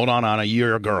school. Hold on, Anna.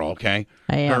 You're a girl, okay?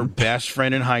 I am. Her best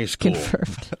friend in high school.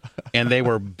 Confirmed. And they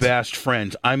were best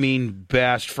friends. I mean,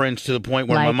 best friends to the point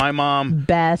where Like, my mom,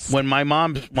 Best. when my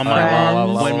mom's mom died,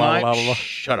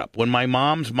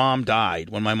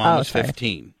 when my mom was sorry.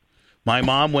 15, my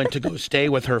mom went to go stay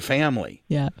with her family.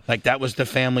 Yeah. Like that was the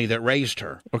family that raised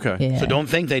her. Okay. Yeah. So don't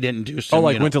think they didn't do some.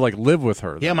 Went to live with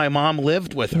her. Yeah, my mom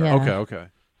lived with her. Yeah. Okay.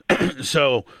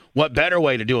 So what better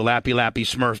way to do a lappy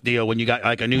Smurf deal when you got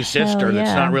like a new sister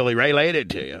that's yeah. not really related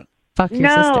to you? Fuck your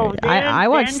No, sister. then- I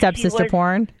watch then stepsister she was-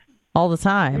 porn all the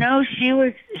time. No, she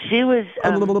was.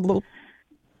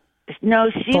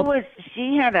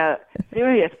 She had a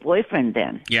serious boyfriend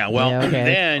then. Yeah, well, Yeah, okay.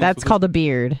 then That's called a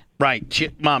beard. right, she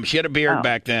had a beard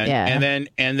back then, Yeah.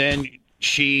 and then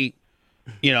she,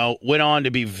 went on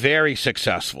to be very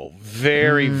successful,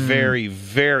 very, very,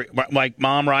 very like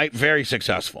Mom, right? Very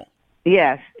successful.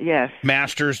 Yes.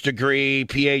 Master's degree,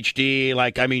 PhD.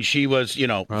 Like, I mean, she was,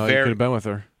 Well, you could very, have been with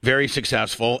her. very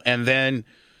successful, and then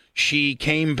she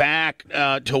came back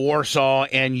to Warsaw,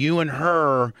 and you and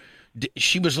her.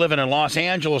 She was living in Los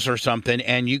Angeles or something,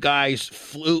 and you guys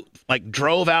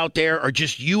drove out there, or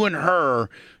just you and her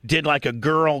did like a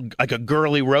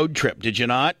girly road trip. Did you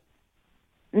not?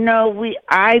 No,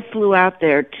 I flew out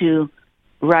there to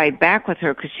ride back with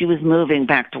her because she was moving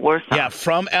back to Warsaw. Yeah,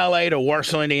 from L.A. to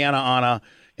Warsaw, Indiana, Anna,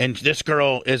 and this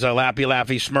girl is a Lappy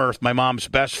Smurf, my mom's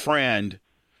best friend,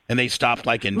 And they stopped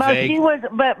like in Well, Vegas. she was,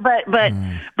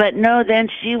 but no. Then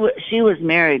she was no. Then she was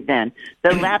married. Then the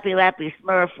Lappy Lappy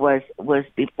Smurf was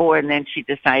before, and then she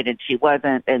decided she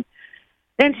wasn't, and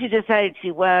then she decided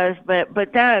she was. But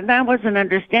that was an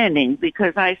understanding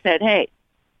because I said, hey,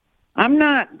 I'm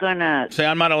not gonna Say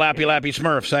I'm not a Lappy Lappy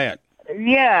Smurf. Say it.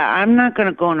 Yeah, I'm not going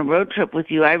to go on a road trip with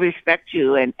you. I respect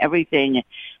you and everything,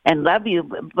 and love you.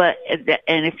 But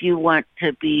and if you want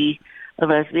to be a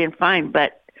lesbian, fine.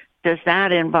 But does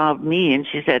that involve me? And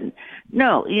she said,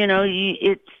 no.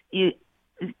 You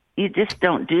just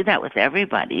don't do that with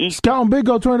everybody. Scout and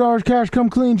Bingo, $20 cash. Come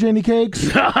clean, Janie Cakes.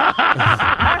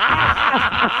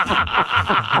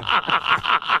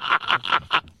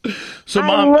 So,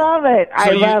 Mom, I love it.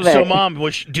 I love it. So, Mom,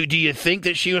 do you think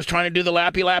that she was trying to do the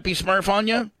Lappy Lappy Smurf on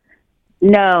you?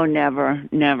 No, never.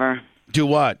 Do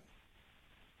what?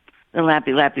 The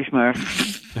Lappy Lappy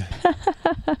Smurf.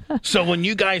 So when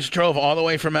you guys drove all the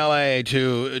way from L.A.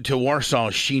 to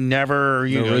Warsaw, she never,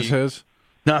 his?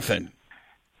 Nothing.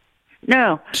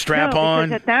 No. Strap on?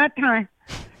 Because at that time,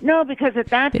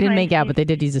 They didn't make out, but they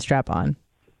did use a strap on.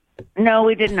 No,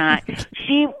 we did not.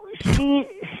 She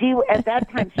at that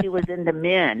time she was into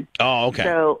men. Oh, okay.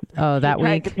 So that she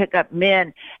tried week to pick up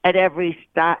men at every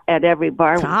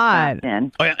bar. We stopped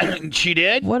in. Oh yeah, she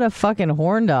did. What a fucking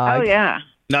horn dog. Oh yeah.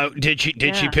 No, did she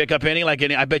pick up any?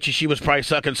 I bet you she was probably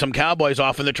sucking some cowboys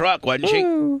off in the truck, wasn't she?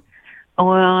 Oh, well,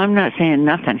 I'm not saying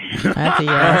nothing. That's a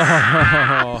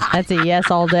yes. That's a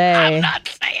yes all day. I'm not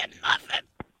saying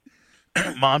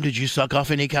nothing. Mom, did you suck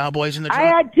off any cowboys in the truck? I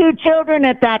had 2 children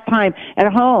at that time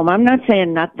at home. I'm not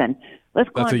saying nothing. Let's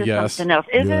go That's on a to yes. something else.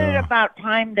 Isn't it about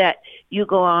time that you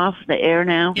go off the air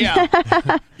now? Yeah,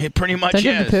 it pretty much Don't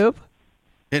you have is. to poop?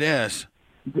 It is.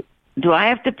 Do I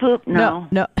have to poop? No.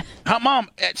 How, Mom,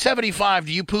 at 75,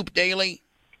 do you poop daily?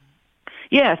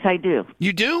 Yes, I do.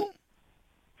 You do?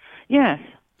 Yes.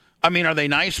 I mean, are they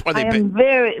nice? Are they I'm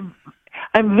very,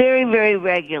 very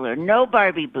regular. No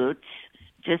Barbie boots.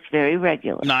 Just very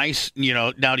regular. nice?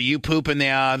 Now, do you poop in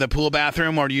the pool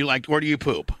bathroom, or where do you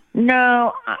poop?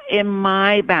 No, in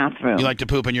my bathroom. You like to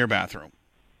poop in your bathroom?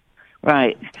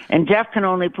 Right. And Jeff can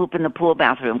only poop in the pool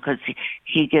bathroom because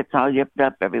he gets all yipped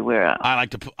up everywhere else. I like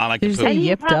to poop. Did you say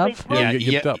yipped up? Yeah,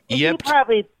 yipped up. Yipped.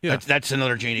 Probably. Yeah. That's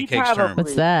another Janie Cakes term.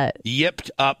 What's that? Yipped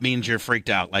up means you're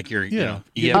freaked out, like you're yipped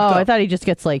Oh, up. I thought he just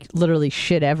gets literally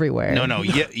shit everywhere. No,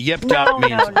 yipped up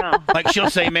means No. like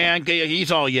she'll say, "Man,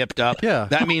 he's all yipped up." Yeah.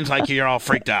 That means like you're all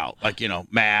freaked out, like I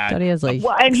mad. thought he has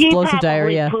Well, and he explosive probably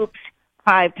diarrhea. poops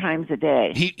 5 times a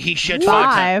day. He shits 5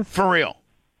 Five? times for real.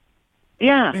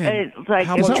 Yeah. Man, It's like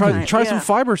How about try yeah. some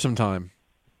fiber sometime?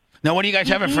 Now, what are you guys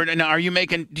having for? Now, do you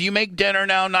make dinner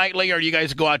now nightly, or do you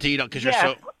guys go out to eat? Because you're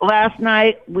Yeah. so. Last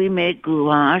night we made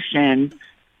goulash and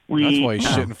we. That's why he's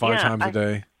shitting 5 times a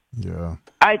day. Yeah.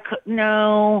 I cook.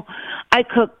 No, I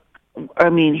cook.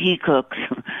 I mean, he cooks.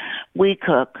 We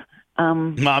cook.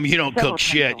 Mom, you don't several cook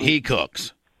shit. times a week. He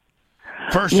cooks.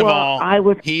 First of Well,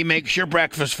 all, he makes your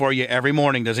breakfast for you every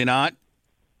morning, does he not?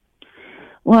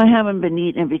 Well, I haven't been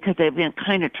eating it because I've been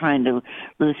kind of trying to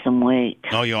lose some weight.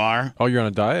 Oh, you are? Oh, you're on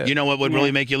a diet? You know what would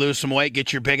really make you lose some weight?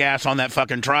 Get your big ass on that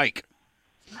fucking trike.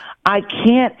 I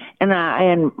can't,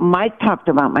 and Mike talked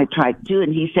about my trike too,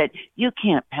 and he said you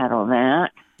can't pedal that.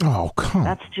 Oh, come on.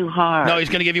 That's too hard. No, he's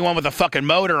going to give you one with a fucking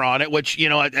motor on it, which,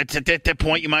 at that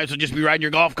point, you might as well just be riding your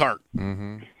golf cart.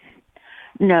 Mm-hmm.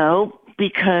 No,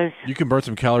 because You can burn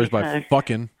some calories by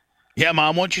fucking. Yeah,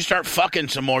 Mom, once you start fucking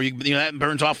some more, that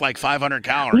burns off like 500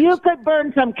 calories. you could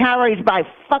burn some calories by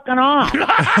fucking off. We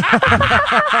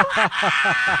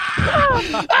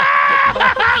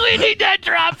need that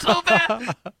drop so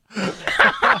bad.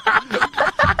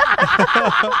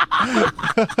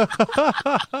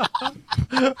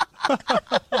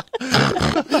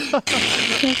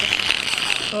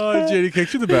 Oh, JD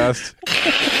Cakes, you're the best.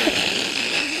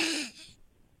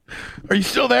 Are you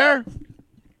still there?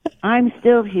 I'm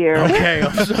still here. Okay,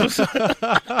 I'm so sorry.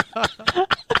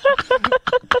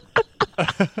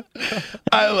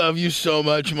 I love you so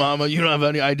much, Mama. You don't have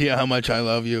any idea how much I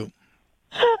love you.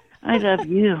 I love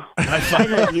you. I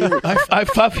love you. I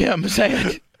fuck him. Say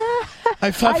it.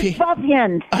 I fuck I you. fuck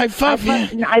him. I fuck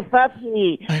you. I fuck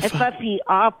he. I fuck he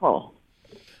awful.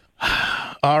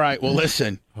 All right. Well,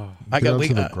 listen. I Get got out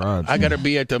to the garage. I got to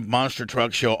be at the Monster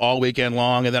Truck Show all weekend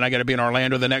long, and then I got to be in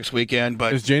Orlando the next weekend.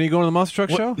 But Is Janie going to the Monster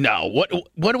Truck Show? no. What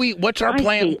do we? What's our I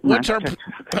plan? hate What's our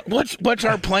Monster what's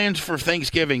our plans for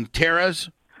Thanksgiving? Tara's?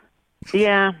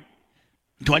 Yeah.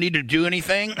 Do I need to do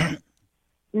anything?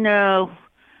 No.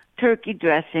 Turkey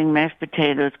dressing, mashed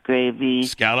potatoes, gravy.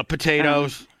 Scallop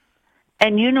potatoes.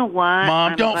 And you know what?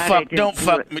 Mom, I'm don't glad I fuck didn't don't do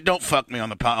fuck it. me. Don't fuck me on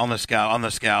the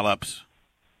scallops.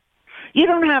 You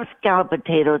don't have scalloped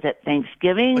potatoes at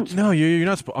Thanksgiving. No, you're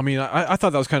not. I mean, I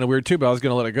thought that was kind of weird too, but I was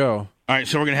going to let it go. All right,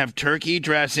 so we're going to have turkey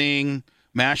dressing,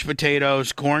 mashed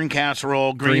potatoes, corn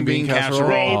casserole, green bean casserole,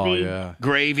 Gravy. Oh, yeah.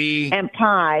 gravy. And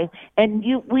pie. And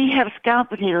we have scalloped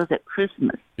potatoes at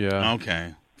Christmas. Yeah.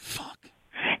 Okay. Fuck.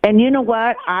 And you know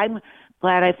what? I'm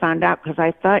glad I found out because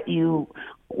I thought you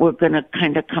were going to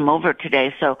kind of come over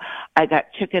today. So I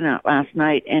got chicken out last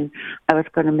night, and I was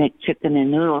going to make chicken and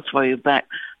noodles for you, but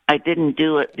I didn't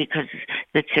do it because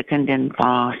the chicken didn't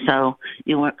fall. So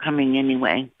you weren't coming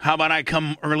anyway. How about I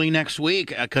come early next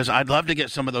week? Because I'd love to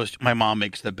get some of those. My mom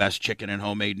makes the best chicken and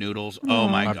homemade noodles. Oh,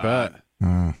 my I God.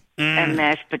 bet. And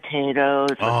mashed potatoes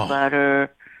with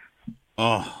butter.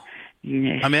 Oh.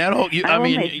 Yeah. I mean, that old,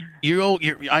 you're old.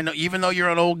 I know. Even though you're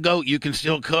an old goat, you can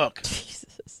still cook.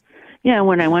 Yeah,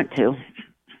 when I want to.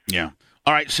 Yeah.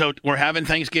 All right. So we're having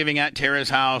Thanksgiving at Tara's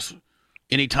house.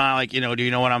 Anytime, like, do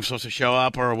you know when I'm supposed to show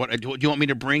up, or what? Do you want me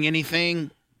to bring anything?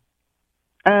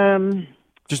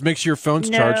 Just make sure your phone's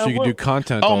charged so you can do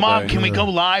content all Mom, day. can we go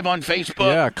live on Facebook?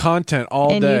 Yeah, content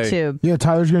all And day. YouTube. Yeah,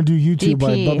 Tyler's going to do YouTube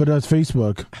while DP. Bubba does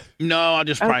Facebook. No, I'll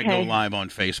just probably go live on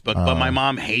Facebook. But my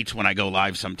mom hates when I go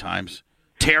live sometimes.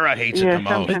 Tara hates it the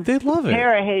most. They love it.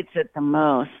 Tara hates it the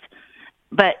most.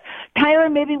 But, Tyler,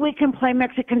 maybe we can play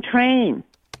Mexican Train.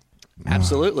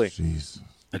 Absolutely. Jeez.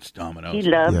 It's Domino's. He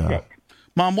loves Yeah. it.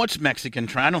 Mom, what's Mexican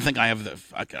Train? I don't think I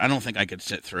have I don't think I could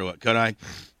sit through it. Could I?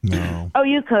 No. Oh,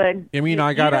 you could. You mean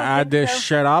I got to don't add think this so?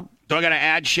 shit up? Do I got to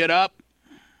add shit up?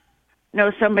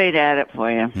 No, somebody'd add it for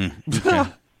you. You got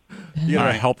a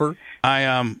right. helper?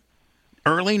 I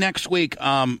early next week.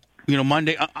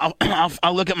 Monday.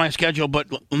 I'll look at my schedule, but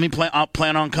let me plan. I'll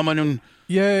plan on coming and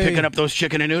Yay. picking up those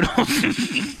chicken and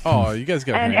noodles. Oh, you guys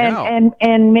got to And hang out.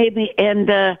 and maybe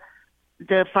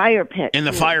the fire pit. In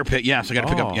the too. fire pit, yes. I got to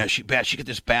pick up. Oh. Yeah, she get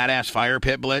this badass fire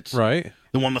pit blitz, Right?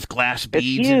 the one with glass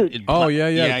beads. huge. Oh,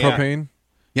 yeah, propane.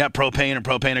 Yeah, propane and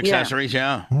propane accessories.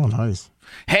 Yeah. Oh, nice.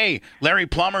 Hey, Larry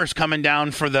Plummer's coming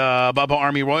down for the Bubba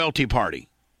Army royalty party.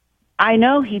 I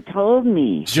know, he told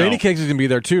me. Janie Cakes is going to be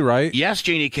there too, right? Yes,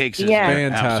 Jeannie Cakes is Yeah. there.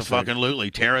 Fantastic.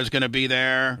 Absolutely. Tara's going to be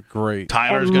there. Great.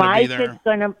 Tyler's And going to be Mike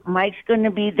there. Mike's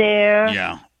gonna be there.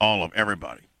 Yeah, all of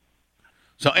everybody.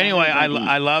 So anyway,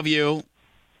 I love you.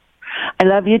 I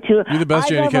love you too. You're the best, I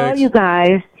Janie love all Cakes. you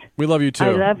guys. We love you too. I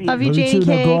love you. Love you, Love you Janie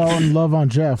too. Now go Cakes. out and love on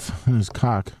Jeff and his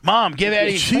cock. Mom, give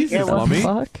Eddie. Jesus, What the Lummy.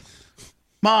 fuck?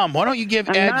 Mom, why don't you give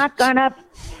I'm Ed? not gonna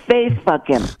face fuck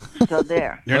him. So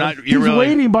there. You're not. He's You're really.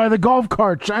 waiting by the golf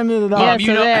cart, shining it Yeah, up.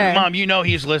 so there. Mom, you know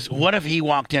he's listening. What if he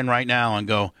walked in right now and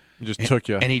go? He just took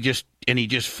you. And he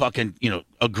just fucking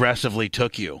aggressively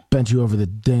took you. Bent you over the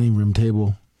dining room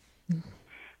table.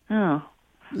 Oh.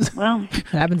 Well, It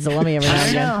happens to Lummy every now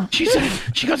and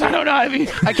again. She goes, I don't know. I mean,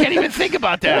 I can't even think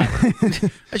about that.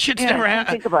 That shit's never I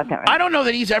happened. think about that. Right? I don't know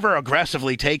that he's ever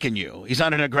aggressively taken you. He's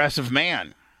not an aggressive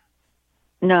man.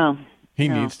 No. He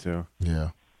needs to.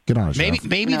 Yeah. Get on it, Jeff.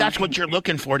 Maybe that's what you're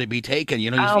looking for to be taken.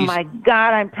 Oh my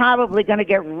God! I'm probably gonna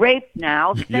get raped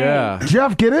now. Yeah.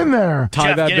 Jeff, get in there. Tie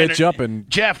Jeff, that get in bitch there. up and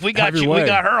Jeff, we got have your you. way. We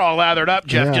got her all lathered up.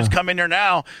 Jeff, Yeah. just come in there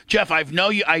now. Jeff, I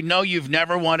know you've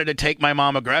never wanted to take my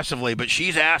mom aggressively, but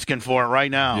she's asking for it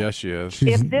right now. Yes, she is.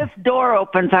 If this door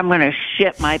opens, I'm gonna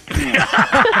shit my pants.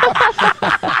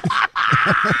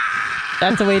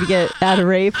 That's a way to get out of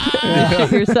rape.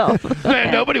 Shit yourself.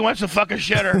 Man, nobody wants to fuck a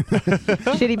shitter.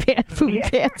 Shitty pants, poopy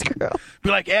pants, girl.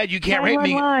 Be like, Ed, you can't rape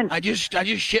me. 911. I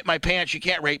just shit my pants. You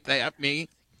can't rape me.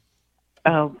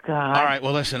 Oh God! All right.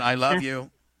 Well, listen. I love you.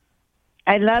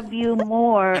 I love you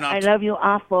more. And I love you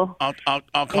awful.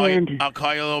 I'll call you. And- I'll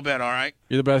call you a little bit. All right.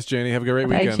 You're the best, Janie. Have a great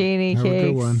Bye, weekend. Janie Have a good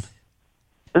Cakes. one.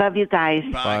 Love you guys.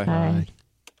 Bye. Bye.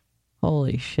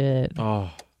 Holy shit.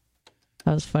 Oh,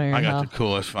 That was funny. I got hell. the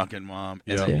coolest fucking mom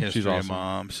in Yeah, the she's history of awesome.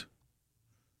 moms.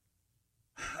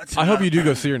 I hope you do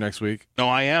go see her next week. No,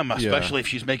 I am, especially if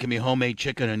she's making me homemade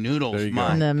chicken and noodles. There you go.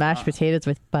 My And the mashed potatoes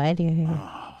with butter.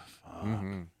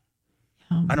 Mm-hmm.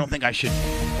 I don't think I should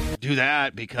do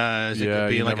that because it Yeah, could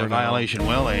be you like a never know. violation,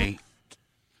 Willie.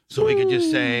 So we could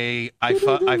just say, I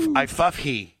fuff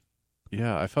he,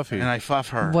 Yeah, I fuff and you. I fuff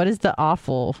her. What is the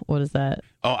awful? What is that?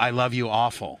 Oh, I love you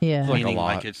awful. Yeah. Like a Meaning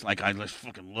lot. like it's like I just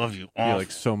fucking love you awful. Yeah,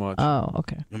 like so much. Oh,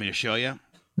 okay. Want me to show you?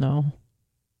 No.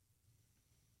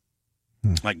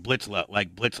 Like Blitz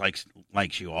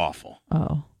likes you awful.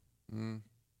 Oh. Mm,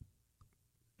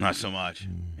 Not so much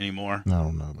anymore.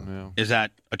 No. yeah. Is that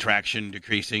attraction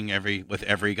decreasing with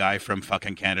every guy from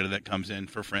fucking Canada that comes in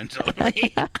for friends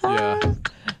only? Yeah.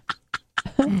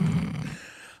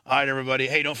 All right, everybody.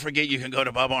 Hey, don't forget you can go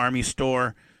to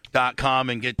BubbaArmyStore.com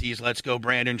and get these Let's Go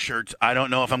Brandon shirts. I don't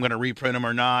know if I'm going to reprint them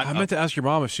or not. I meant to ask your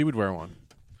mom if she would wear one.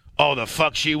 Oh, the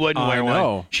fuck she wouldn't wear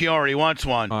know. one. She already wants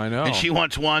one. I know. And she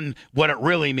wants one what it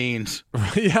really means.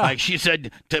 Yeah. Like she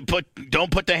said,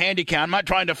 don't put the handicap. I'm not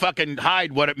trying to fucking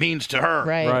hide what it means to her.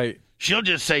 Right. She'll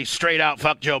just say straight out,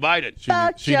 fuck Joe Biden.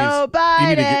 Fuck Joe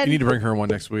Biden. You need to bring her one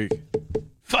next week.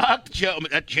 Fuck Joe.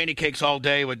 That Jenny Cakes all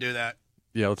day would do that.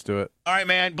 Yeah, let's do it. All right,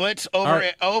 man. Blitz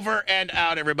over and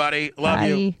out, everybody. Love Bye.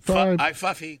 you. Bye. I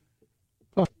Fuffy.